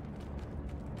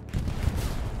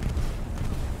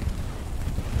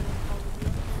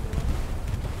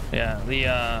 Yeah,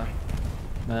 the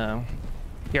no.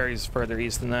 Gary's further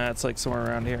east than that. It's like somewhere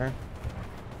around here.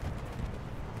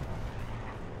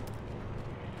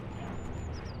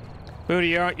 Booty,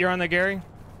 you're on there, Gary?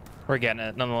 We're getting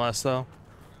it nonetheless, though.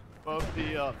 Both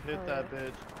be up. Hit that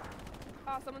bitch.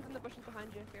 Oh, someone's in the bushes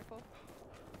behind you. Careful.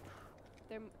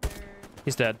 They're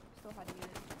He's dead. still hiding in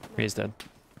it. He's dead.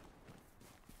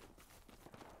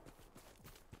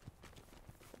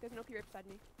 There's an OP right beside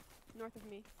me. North of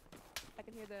me. I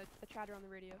can hear the chatter on the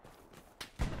radio.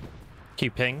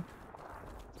 Keep ping.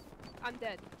 I'm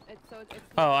dead. It's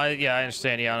Oh, yeah, I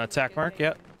understand. Yeah, on attack mark.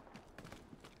 Yep.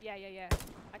 Yeah. I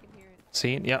can hear it.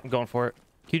 See? Yeah, I'm going for it.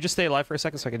 Can you just stay alive for a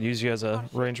second so I can use you as a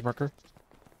range marker?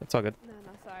 That's all good. No,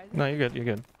 sorry. No, you're good. You're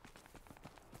good.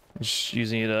 I'm just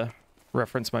using you to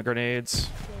reference my grenades.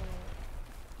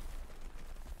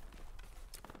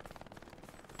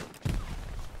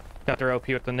 Got their OP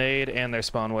with the nade and their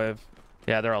spawn wave.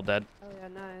 Yeah, they're all dead. Oh yeah,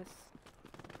 nice.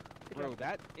 Bro,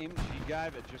 that MG guy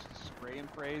that just spray and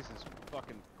praise is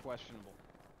fucking questionable.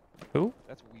 Who?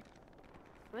 That's weak.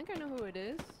 I think I know who it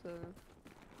is.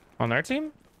 On their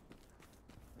team?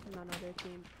 Not on their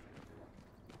team.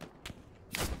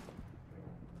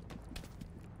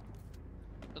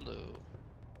 Hello.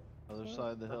 Other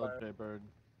side of the hill, Jaybird.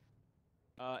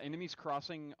 Enemies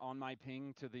crossing on my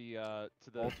ping to the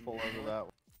multiple over that one.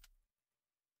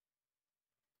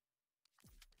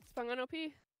 Sprung on OP.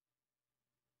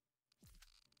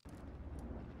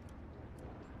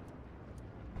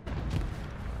 Oh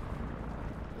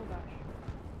gosh.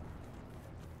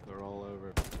 They're all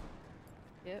over.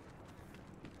 Yep.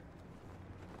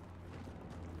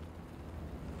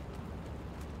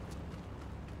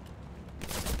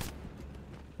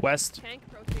 West. Tank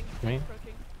approaching. Me? Tank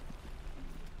approaching.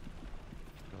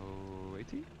 Oh,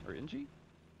 AT or NG?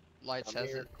 Lights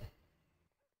has it.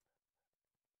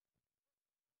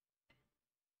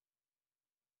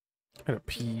 I gotta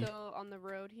pee. Still on the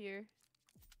road here.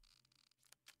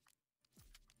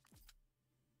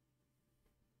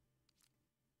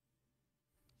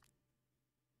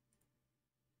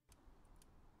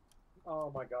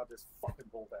 Oh my god, this fucking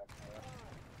bolt action.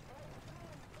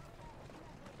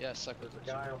 Yeah, sucker. There's a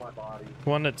guy on my body.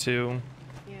 1 to 2.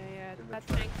 Yeah, that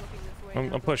tank's looking this way.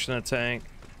 I'm pushing the tank.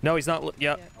 No, he's not.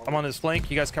 Yeah, I'm on his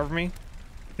flank. You guys cover me. You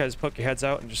guys poke your heads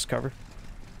out and just cover.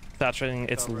 Thatching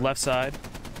its left side.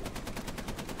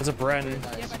 There's a Bren.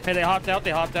 Nice. Hey, they hopped out. They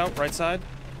hopped out. Right side.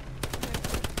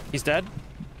 He's dead.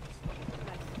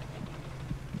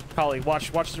 Collie,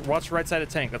 watch right side of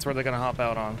tank. That's where they're gonna hop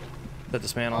out on. The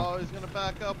dismantle. Oh, he's gonna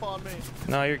back up on me.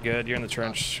 No, you're good. You're in the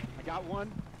trench. I got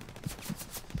one.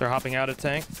 They're hopping out of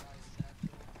tank.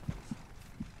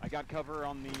 I got cover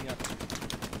on the.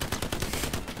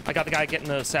 I got the guy getting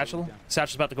the satchel.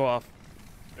 Satchel's about to go off.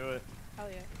 Do it. Hell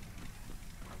yeah.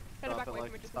 Kind of back away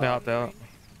from it just They hopped out.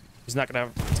 He's not gonna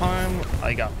have time.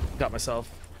 I got myself.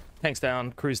 Tank's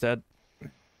down. Crew's dead.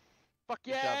 Fuck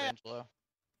Good job, yeah! Angelo.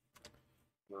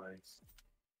 Nice.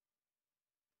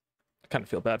 I kind of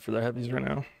feel bad for their heavies right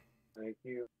now. Thank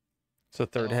you. It's the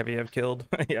third heavy I've killed.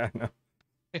 Yeah, I know.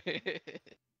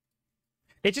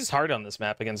 It's just hard on this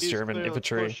map against German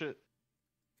infantry.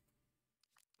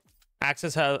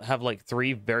 Axis have like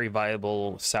 3 very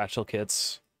viable satchel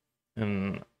kits,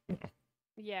 and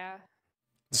yeah.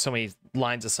 so many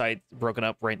lines of sight broken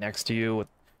up right next to you with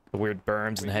the weird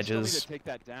berms and Wait, you still need hedges. to take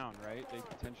that down, right? They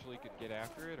potentially could get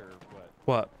after it, or what?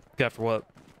 What? Got for what?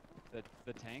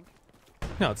 The tank?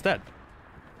 No, it's dead.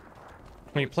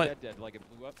 When you It's play, dead, like it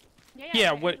blew up?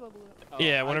 Yeah, what? Oh,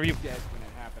 Yeah, I whenever was you. dead when it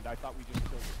happened. I thought we just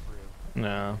killed the crew.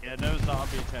 No. Yeah, no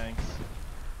zombie tanks.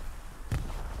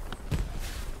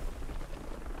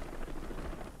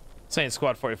 Saying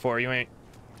Squad 44, you ain't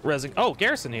resing. Oh,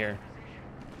 Garrison here.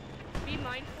 Be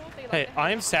mindful. They like Hey, to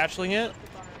I am have satcheling it.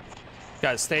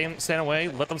 Guys, stand away.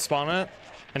 Let them spawn it,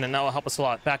 and then that will help us a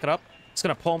lot. Back it up. It's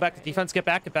gonna pull him back to defense. Get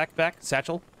back. Get back. Get back.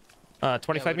 Satchel.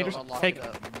 25 meters. Hey.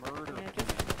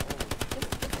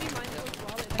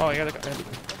 Oh, I gotta.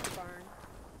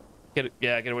 Get it.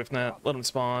 Yeah, get away from that. Let them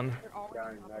spawn.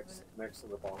 Guy next to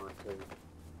the barn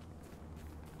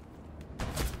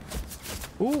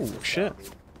too. Ooh, shit.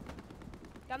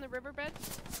 Down the riverbed,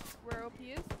 where OP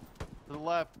is. To the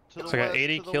left. To the So I got west,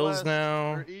 80 to the kills west,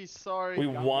 now. Or east, sorry. We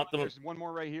want them. There's one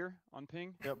more right here on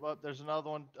ping. Yep, there's another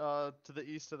one to the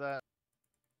east of that.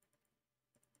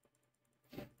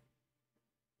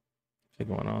 Big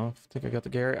one off. I think I got the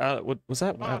Gary. What was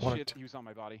that? Oh One or shit, two? he was on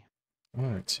my body.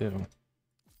 1 or 2.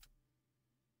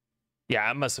 Yeah,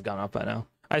 I must have gone off by now.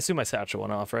 I assume my satchel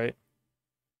went off, right?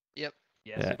 Yep.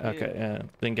 Yes, Yeah, it did. okay, yeah.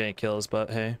 Didn't get any kills, but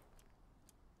hey.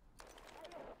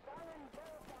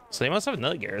 So they must have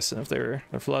another garrison if they're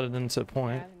flooded into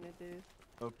point.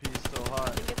 OP's still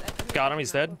hot. Got him,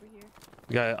 he's dead.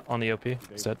 The guy on the OP,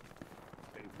 he's dead.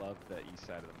 They love the east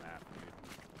side of the map,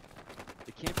 dude.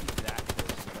 It can't be that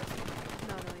close.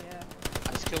 No, yeah.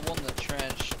 I just killed one in the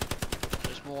trench.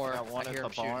 There's more. Got one I at hear the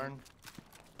him shooting. barn.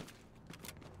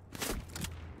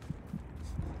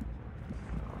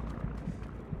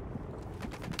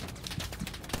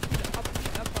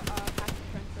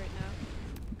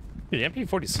 Dude,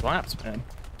 MP40 slaps, man. I'm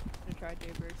gonna try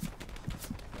Jaybird.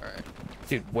 Alright.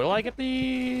 Dude, will I get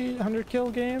the 100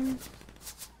 kill game?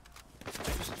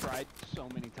 I just tried so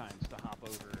many times to hop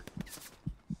over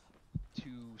 2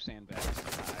 sandbags and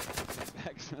 5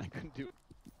 sandbags, and I couldn't do it.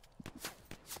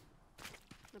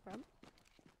 No problem.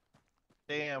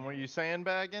 Damn, were you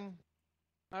sandbagging?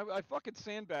 I fucking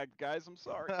sandbagged, guys. I'm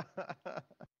sorry.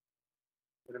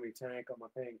 Enemy tank on my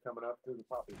ping coming up through the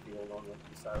poppy field on the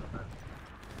side of the map.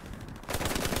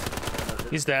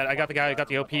 He's dead. I got the guy. I got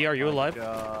the OP. Are you alive?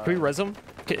 God. Can we res him?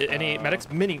 Any medics?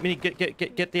 Mini,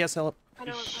 get the SL up.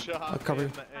 He shot I'll cover in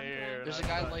you. the air. There's a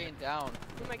guy laying down.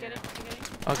 Who am I getting?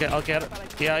 Okay, I'll get it.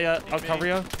 Yeah, I'll cover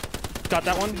you. Got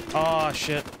that one. Oh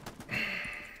shit.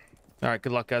 All right,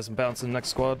 good luck, guys. I'm bouncing the next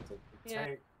squad. Yeah.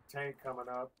 Tank coming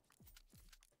up.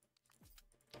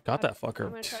 Got that I'm fucker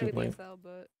gonna try too to late. DSL,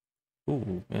 but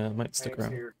Ooh, yeah, it might stick Tank's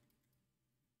around. here.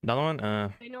 Another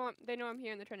one? they know I'm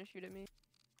here and they're trying to shoot at me.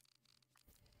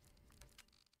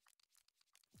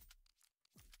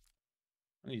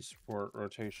 I need support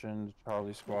rotation,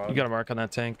 Charlie squad. You got a mark on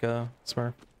that tank,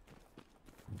 Smurf?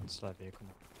 It's that vehicle.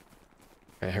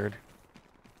 I heard.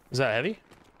 Is that heavy?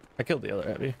 I killed the other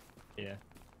heavy. Yeah.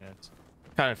 Yeah. It's...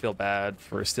 Kind of feel bad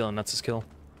for stealing Nuts' kill.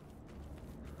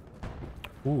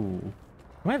 Ooh.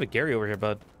 I might have a Gary over here,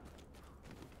 bud.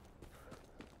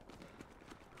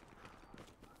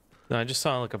 No, I just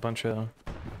saw like a bunch of...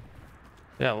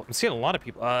 Yeah, I'm seeing a lot of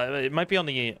people. It might be on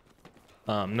the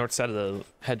north side of the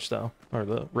hedge, though. Or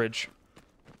the ridge.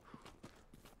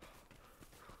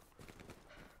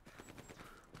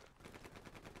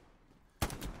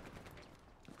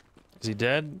 Is he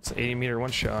dead? It's an 80-meter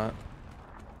one shot.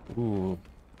 Ooh.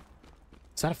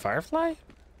 Is that a firefly?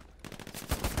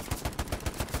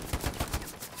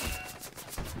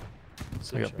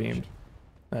 I got beamed.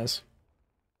 Nice.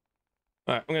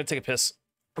 Alright, I'm gonna take a piss.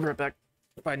 I'll be right back.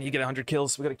 If I need to get 100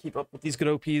 kills, we gotta keep up with these good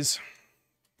OPs.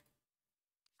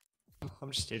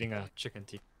 I'm just eating a chicken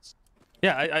tikka.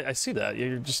 Yeah, I see that.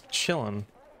 You're just chilling.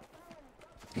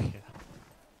 Yeah.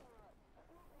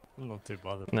 I'm not too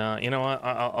bothered. No, you know what?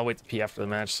 I'll wait to pee after the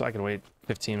match, so I can wait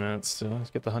 15 minutes to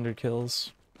get the 100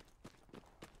 kills.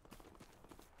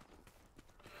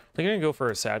 They're gonna go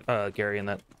for a Gary in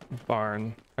that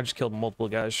barn. I just killed multiple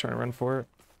guys trying to run for it.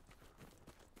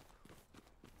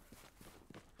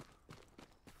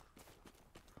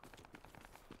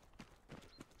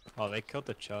 Oh, they killed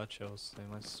the Churchills. They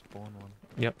must spawn one.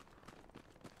 Yep.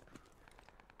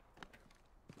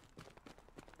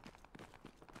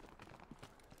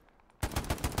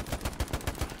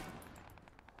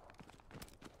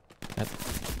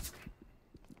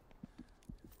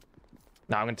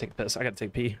 No, I'm gonna take a piss. I gotta take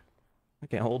a pee. I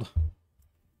can't hold.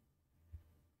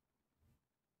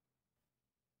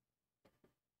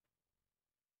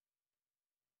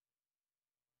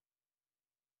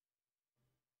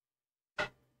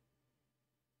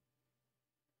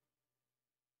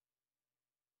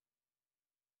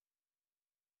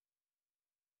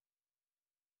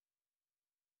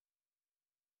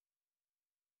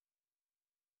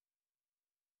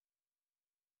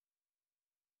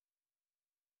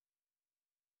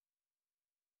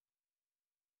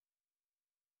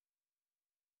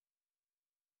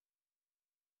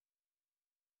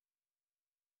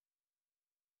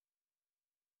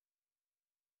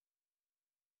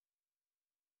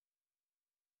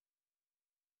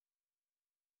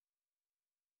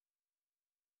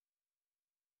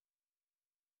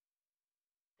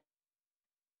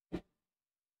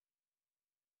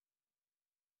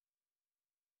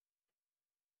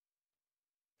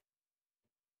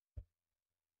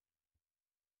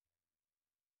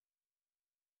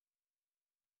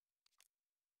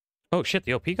 Oh shit,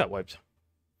 the OP got wiped.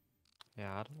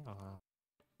 Yeah, I don't know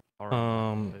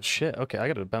how. Shit, okay, I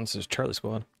gotta bounce this Charlie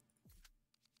squad.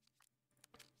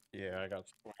 Yeah, I got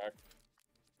swag.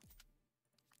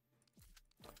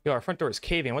 Yo, our front door is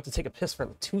caving. I went to take a piss for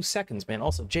like 2 seconds, man.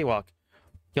 Also, jaywalk.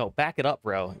 Yo, back it up,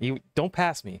 bro. You don't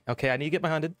pass me, okay? I need to get my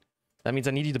 100. That means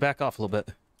I need you to back off a little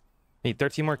bit. I need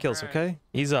 13 more kills, Alright. okay?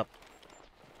 Ease up.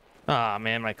 Ah,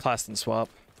 man, my class didn't swap.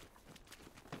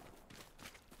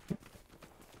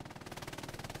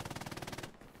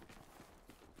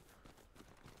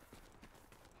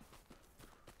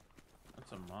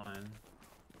 That's a mine.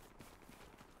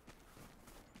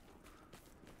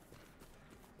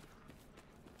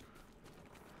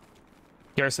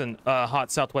 Garrison,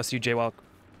 hot southwest you, Jaywalk.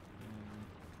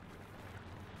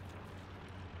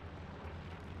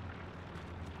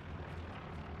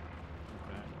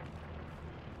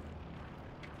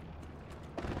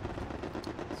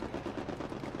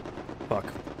 Fuck.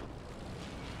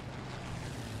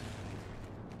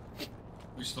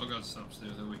 We still got subs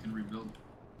there that we can rebuild.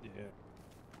 Yeah.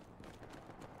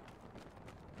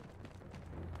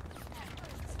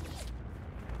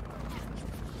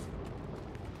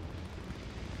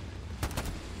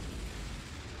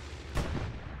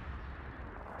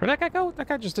 Where'd that guy go? That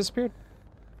guy just disappeared.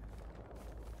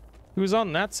 He was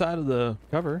on that side of the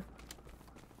cover.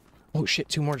 Oh shit,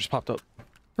 2 more just popped up.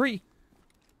 3.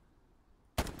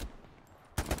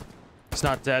 It's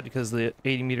not dead because of the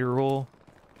 80-meter rule.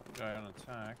 Guy on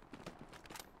attack.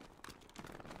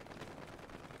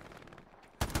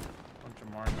 Bunch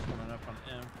of marks coming up on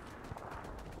M.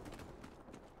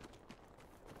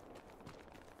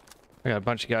 I got a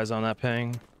bunch of guys on that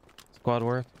ping. Squad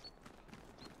worth.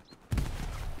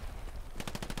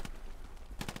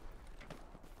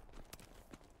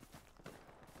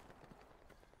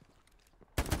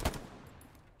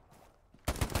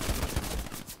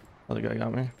 Other guy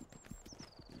got me.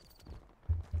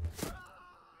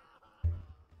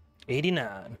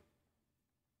 89.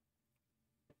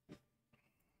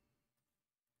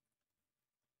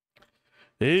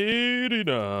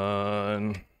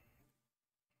 $89.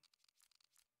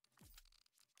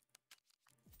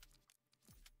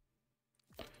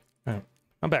 Alright,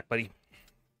 I'm back, buddy.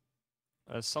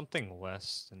 There's something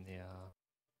west in the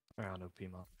around OP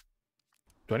map.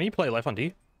 Do I need to play Life on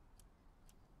D?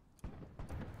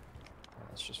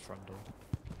 That's just front door.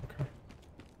 Okay.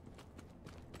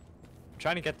 I'm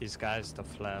trying to get these guys to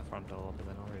flare front door, but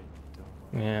they're not really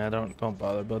doing Yeah, don't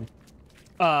bother, bud.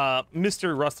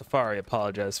 Mr. Rastafari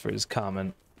apologized for his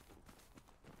comment.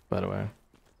 By the way.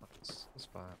 That's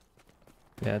fine.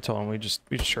 Yeah, I told him we just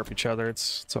chirp each other.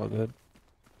 It's all good.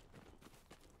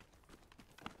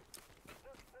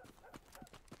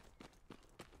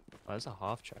 Oh, there's a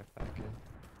half track back here.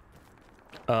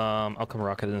 I'll come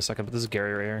rocket in a second, but this is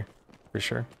Gary right here, for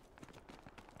sure.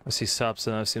 I see subs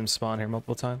and I've seen him spawn here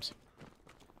multiple times.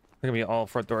 They're gonna be all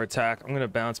front door attack. I'm gonna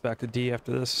bounce back to D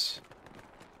after this.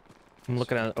 I'm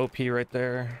looking at an OP right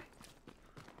there.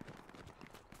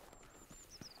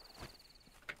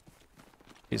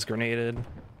 He's grenaded.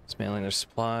 He's mailing their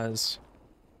supplies.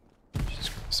 Jesus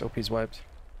Christ, OP's wiped.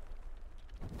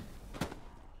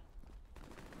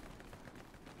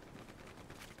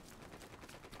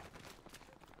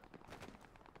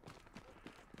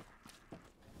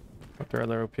 Up their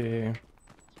other OP.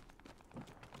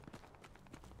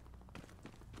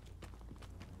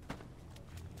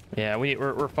 Yeah,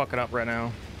 we're fucking up right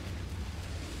now.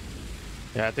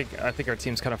 Yeah, I think our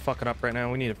team's kind of fucking up right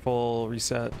now. We need a full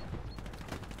reset.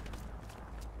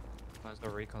 Where's the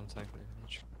recon tank living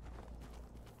HQ?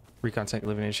 Recon tank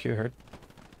living HQ, heard.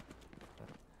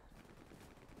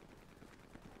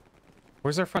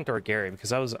 Where's our front door Gary?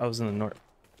 Because I was in the north.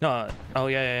 No, oh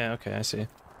yeah, okay, I see.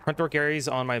 Front door Gary's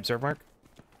on my observe mark.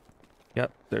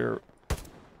 Yep, they're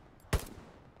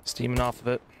steaming off of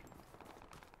it.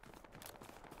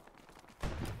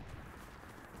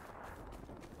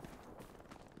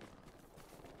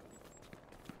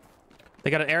 They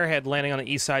got an airhead landing on the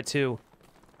east side too.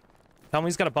 Tell me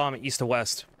he's got a bomb east to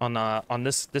west on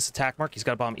this attack mark. He's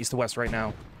got a bomb east to west right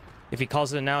now. If he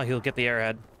calls it in now, he'll get the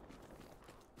airhead.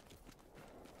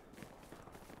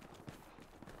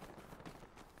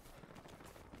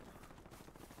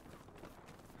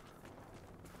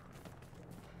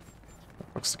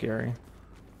 Looks scary.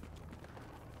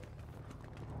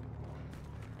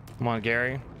 Come on,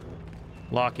 Gary.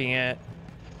 Locking it.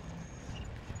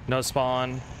 No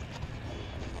spawn.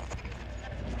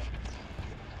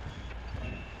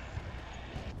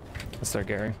 That's there,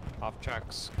 Gary. Off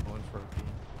tracks going for a P.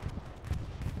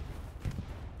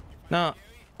 No,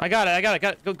 I got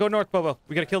it. Go north, Bobo.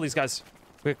 We gotta kill these guys.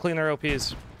 We gotta clean their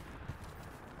OPs.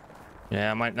 Yeah,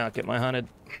 I might not get my hunted.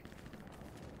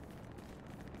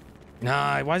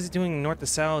 Nah, why is he doing north to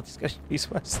south? He's got east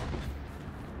west.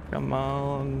 Come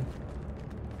on.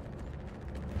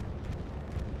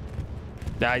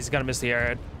 Nah, he's gonna miss the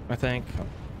airhead, I think.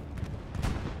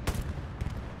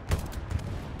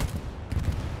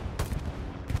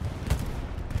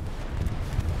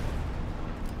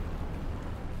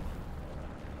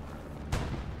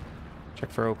 Check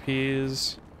for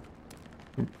OPs.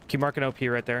 Keep marking OP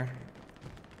right there.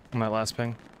 On that last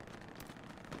ping.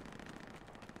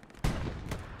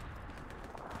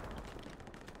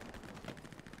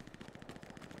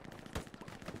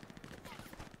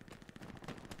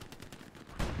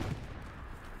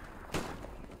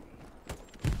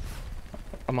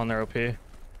 I'm on their OP.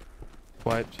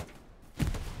 Wiped.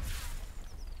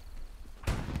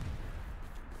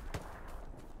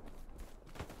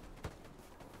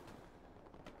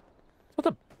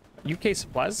 What the UK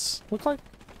supplies look like?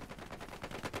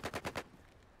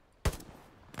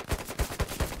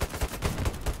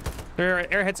 There are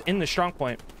airheads in the strong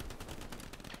point.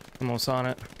 Almost on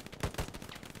it.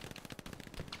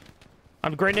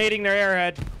 I'm grenading their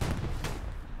airhead.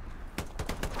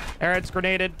 Airhead's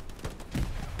grenaded.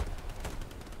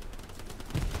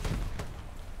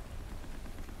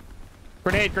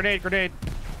 Grenade, grenade, grenade.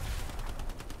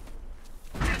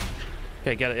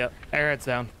 Okay, get it, yep. Airhead's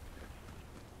down.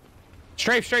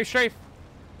 Strafe, strafe, strafe.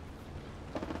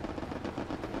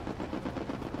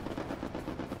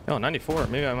 Oh, 94.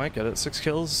 Maybe I might get it. 6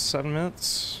 kills, 7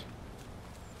 minutes.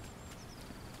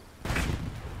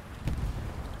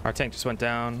 Our tank just went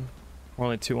down. We're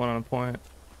only 2-1 on a point.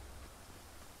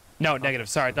 No, negative.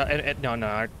 Sorry. No,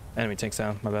 our enemy tank's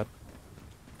down. My bad.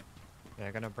 Yeah,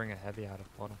 I'm gonna bring a heavy out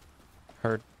of bottom.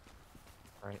 Heard.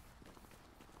 Right.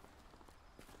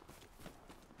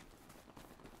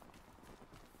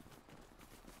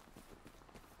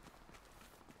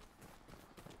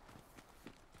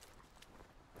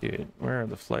 Dude, where are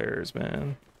the flares,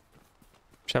 man?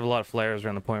 Should have a lot of flares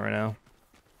around the point right now.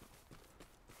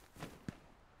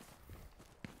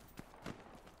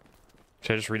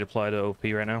 Should I just redeploy to OP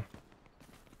right now?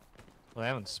 Well, they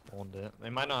haven't spawned it. They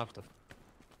might not have to.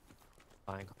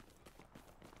 Fine.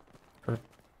 Heard.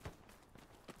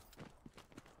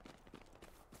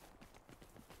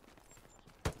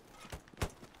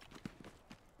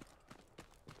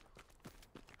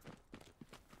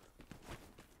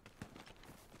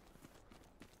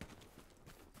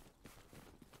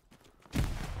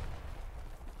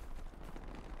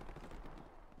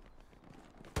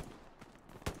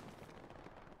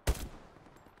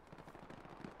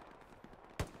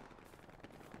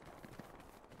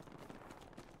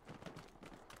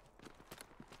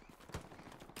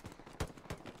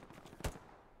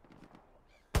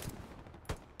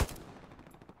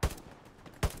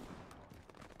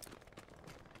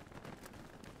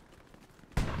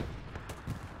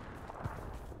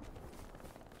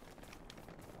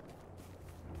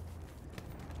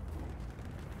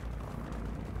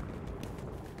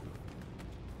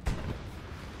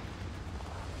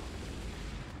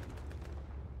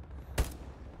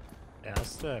 Yeah,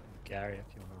 that's the Gary if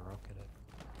you want to rocket it.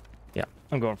 Yeah,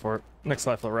 I'm going for it. Next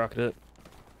life, I'll rocket it.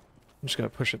 I'm just gonna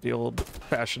push it the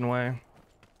old-fashioned way.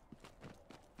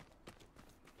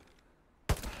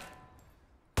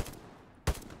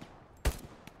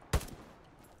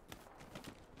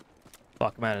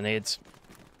 Fuck, I'm out of nades.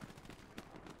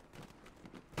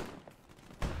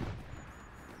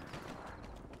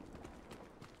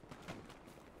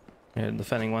 Yeah,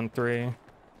 defending 1-3.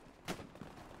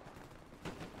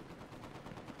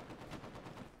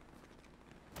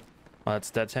 Oh,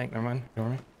 that's dead tank. Never mind. Ignore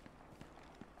me.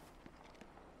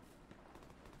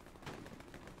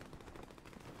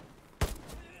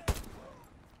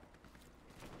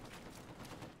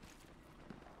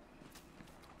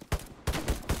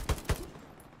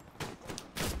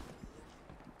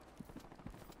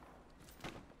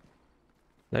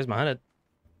 There's my 100.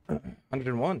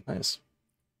 101. Nice.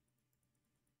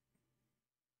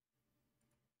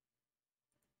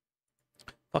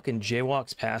 Fucking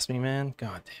jaywalks past me, man.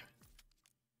 God damn it.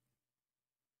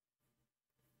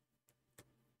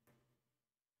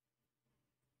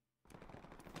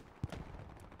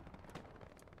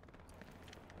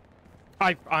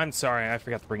 I'm sorry, I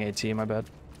forgot to bring AT, my bad.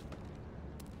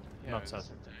 Yeah, Not it's so. a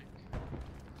tank.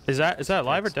 Is that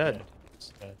alive or It's dead?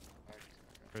 It's dead.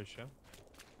 Pretty sure.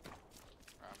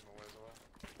 I'm a ways away.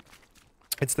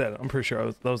 It's dead. I'm pretty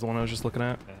sure that was the one I was just looking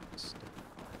at. Yeah, it's dead.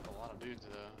 A lot of dudes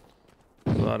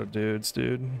though. A lot of dudes,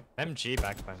 dude. MG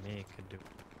backed by me could do.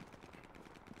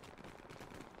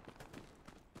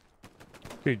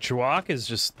 Dude, Chwak is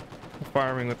just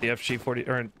farming with the FG40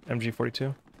 or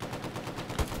MG42.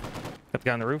 Got the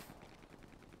guy on the roof.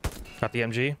 Got the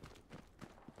MG.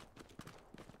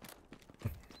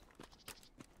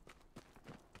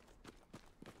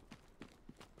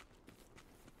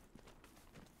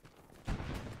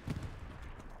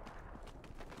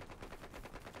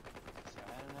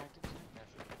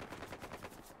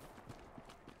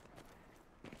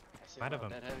 Might have him.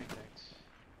 That heavy tanks.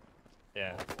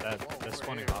 Yeah, they're Over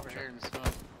spawning here, half over track. here in the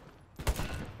smoke.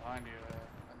 Behind you, I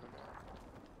looked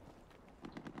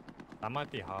at. That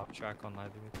might be half track on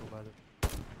light vehicle by the.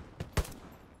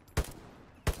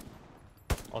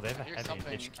 Oh, they have I a hear heavy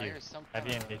something- in I HQ. hear some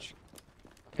Heavy in kinda- HQ.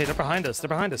 Hey, they're behind us. They're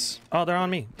behind us. Oh, they're on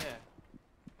me. Yeah.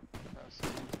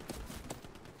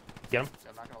 Get him.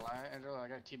 I'm not gonna lie, Andrew, I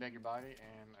gotta teabag your body,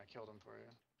 and I killed him for you.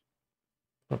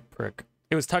 Oh, prick.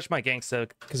 It was touch my gangsta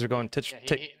because we're going titch.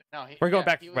 No, we're going yeah,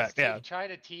 back he to was back. Yeah. He tried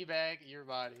to teabag your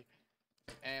body,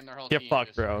 and their whole Get team fucked,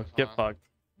 just bro. was Get on. fucked.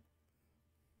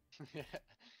 Yeah.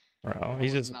 Bro, I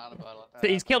he's was just. not about that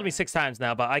He's killed me happening. 6 times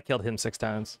now, but I killed him 6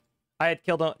 times. I had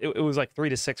killed him. It was like 3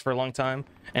 to 6 for a long time,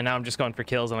 and now I'm just going for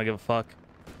kills. I don't give a fuck.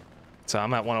 So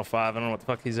I'm at 105. I don't know what the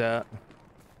fuck he's at.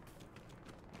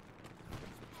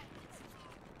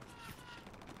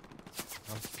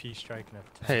 I'm P striking at.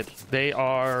 Hey, they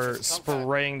are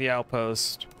spraying the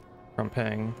outpost from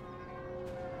ping.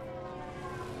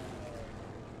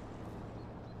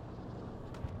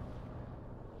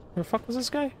 Where the fuck was this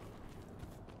guy?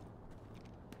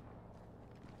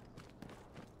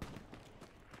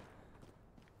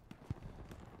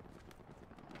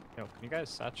 Yo, can you guys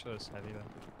saturate this heavy then?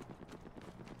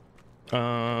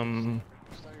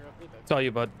 It's all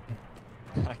you, bud.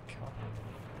 I can't.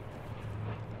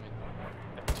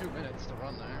 2 minutes to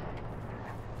run there.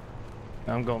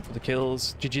 I'm going for the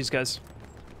kills. GG's, guys.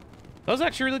 That was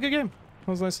actually a really good game.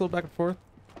 That was a nice little back and forth.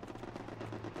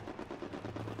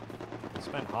 I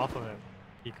spent half of it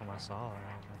peeking my saw.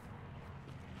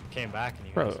 Came back and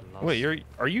you Bro, guys lost. wait,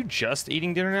 are you just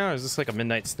eating dinner now, or is this like a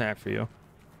midnight snack for you?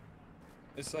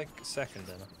 It's like second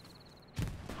dinner.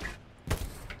 It's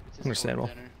just Understandable.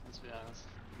 dinner, let's be honest.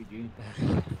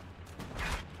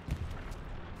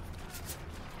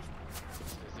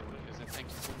 Is it thank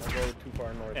you so much? I'll go too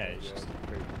far north. Yeah, maybe, it's just-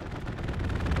 great.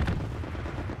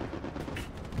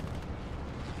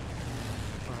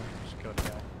 Just killed a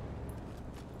guy.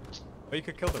 Or you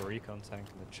could kill the recon tank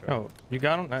in the truck. Oh, you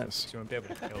got him? Nice. You won't be able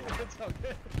to kill them. That's all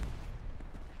good.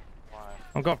 Why?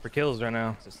 I'm going for kills right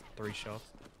now. Just 3 shots.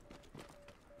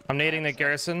 I'm nading the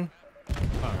garrison.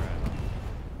 Alright.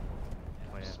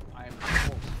 Oh yeah. I'm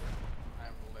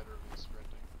literally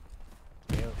sprinting.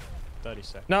 Yeah. 30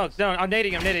 seconds. No, I'm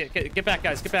nading. Get back,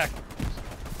 guys. Get back.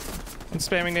 I'm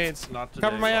spamming nades. Not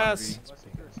Cover today, my Bobby. ass.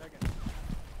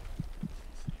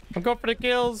 I'm going for the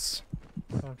kills.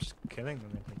 I'm just killing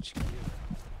them in HQ.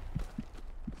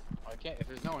 I can't. If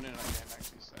there's no one in, I can't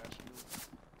actually sash.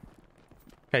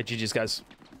 Okay, GG's, guys.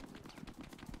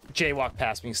 Jay walked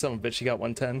past me. Son of a bitch. He got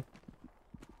 110.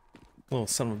 Little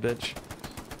son of a bitch.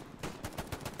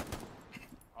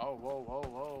 Oh, whoa, whoa,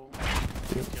 whoa.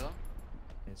 Kill him?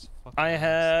 It's fucking I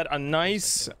had a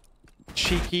nice,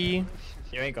 cheeky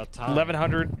You ain't got time.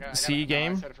 1100 C I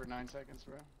game. set it for 9 seconds,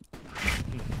 bro.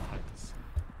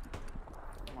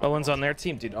 Owen's on their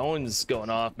team, dude. Owen's going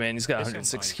off, man. He's got This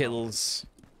 106 one's kills.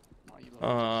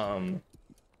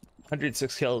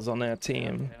 106 kills on that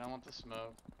team. They don't want the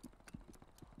smoke.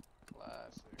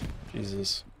 Classic.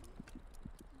 Jesus.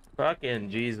 Fucking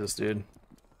Jesus, dude.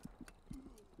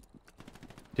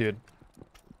 Dude.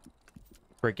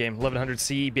 Great game. 1100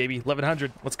 C, baby.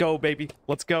 1100. Let's go, baby.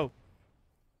 Let's go.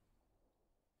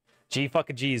 G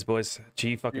fucking G's, boys.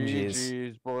 G fucking G's.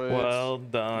 GG's, boys. Well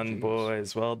done,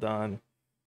 boys. Well done.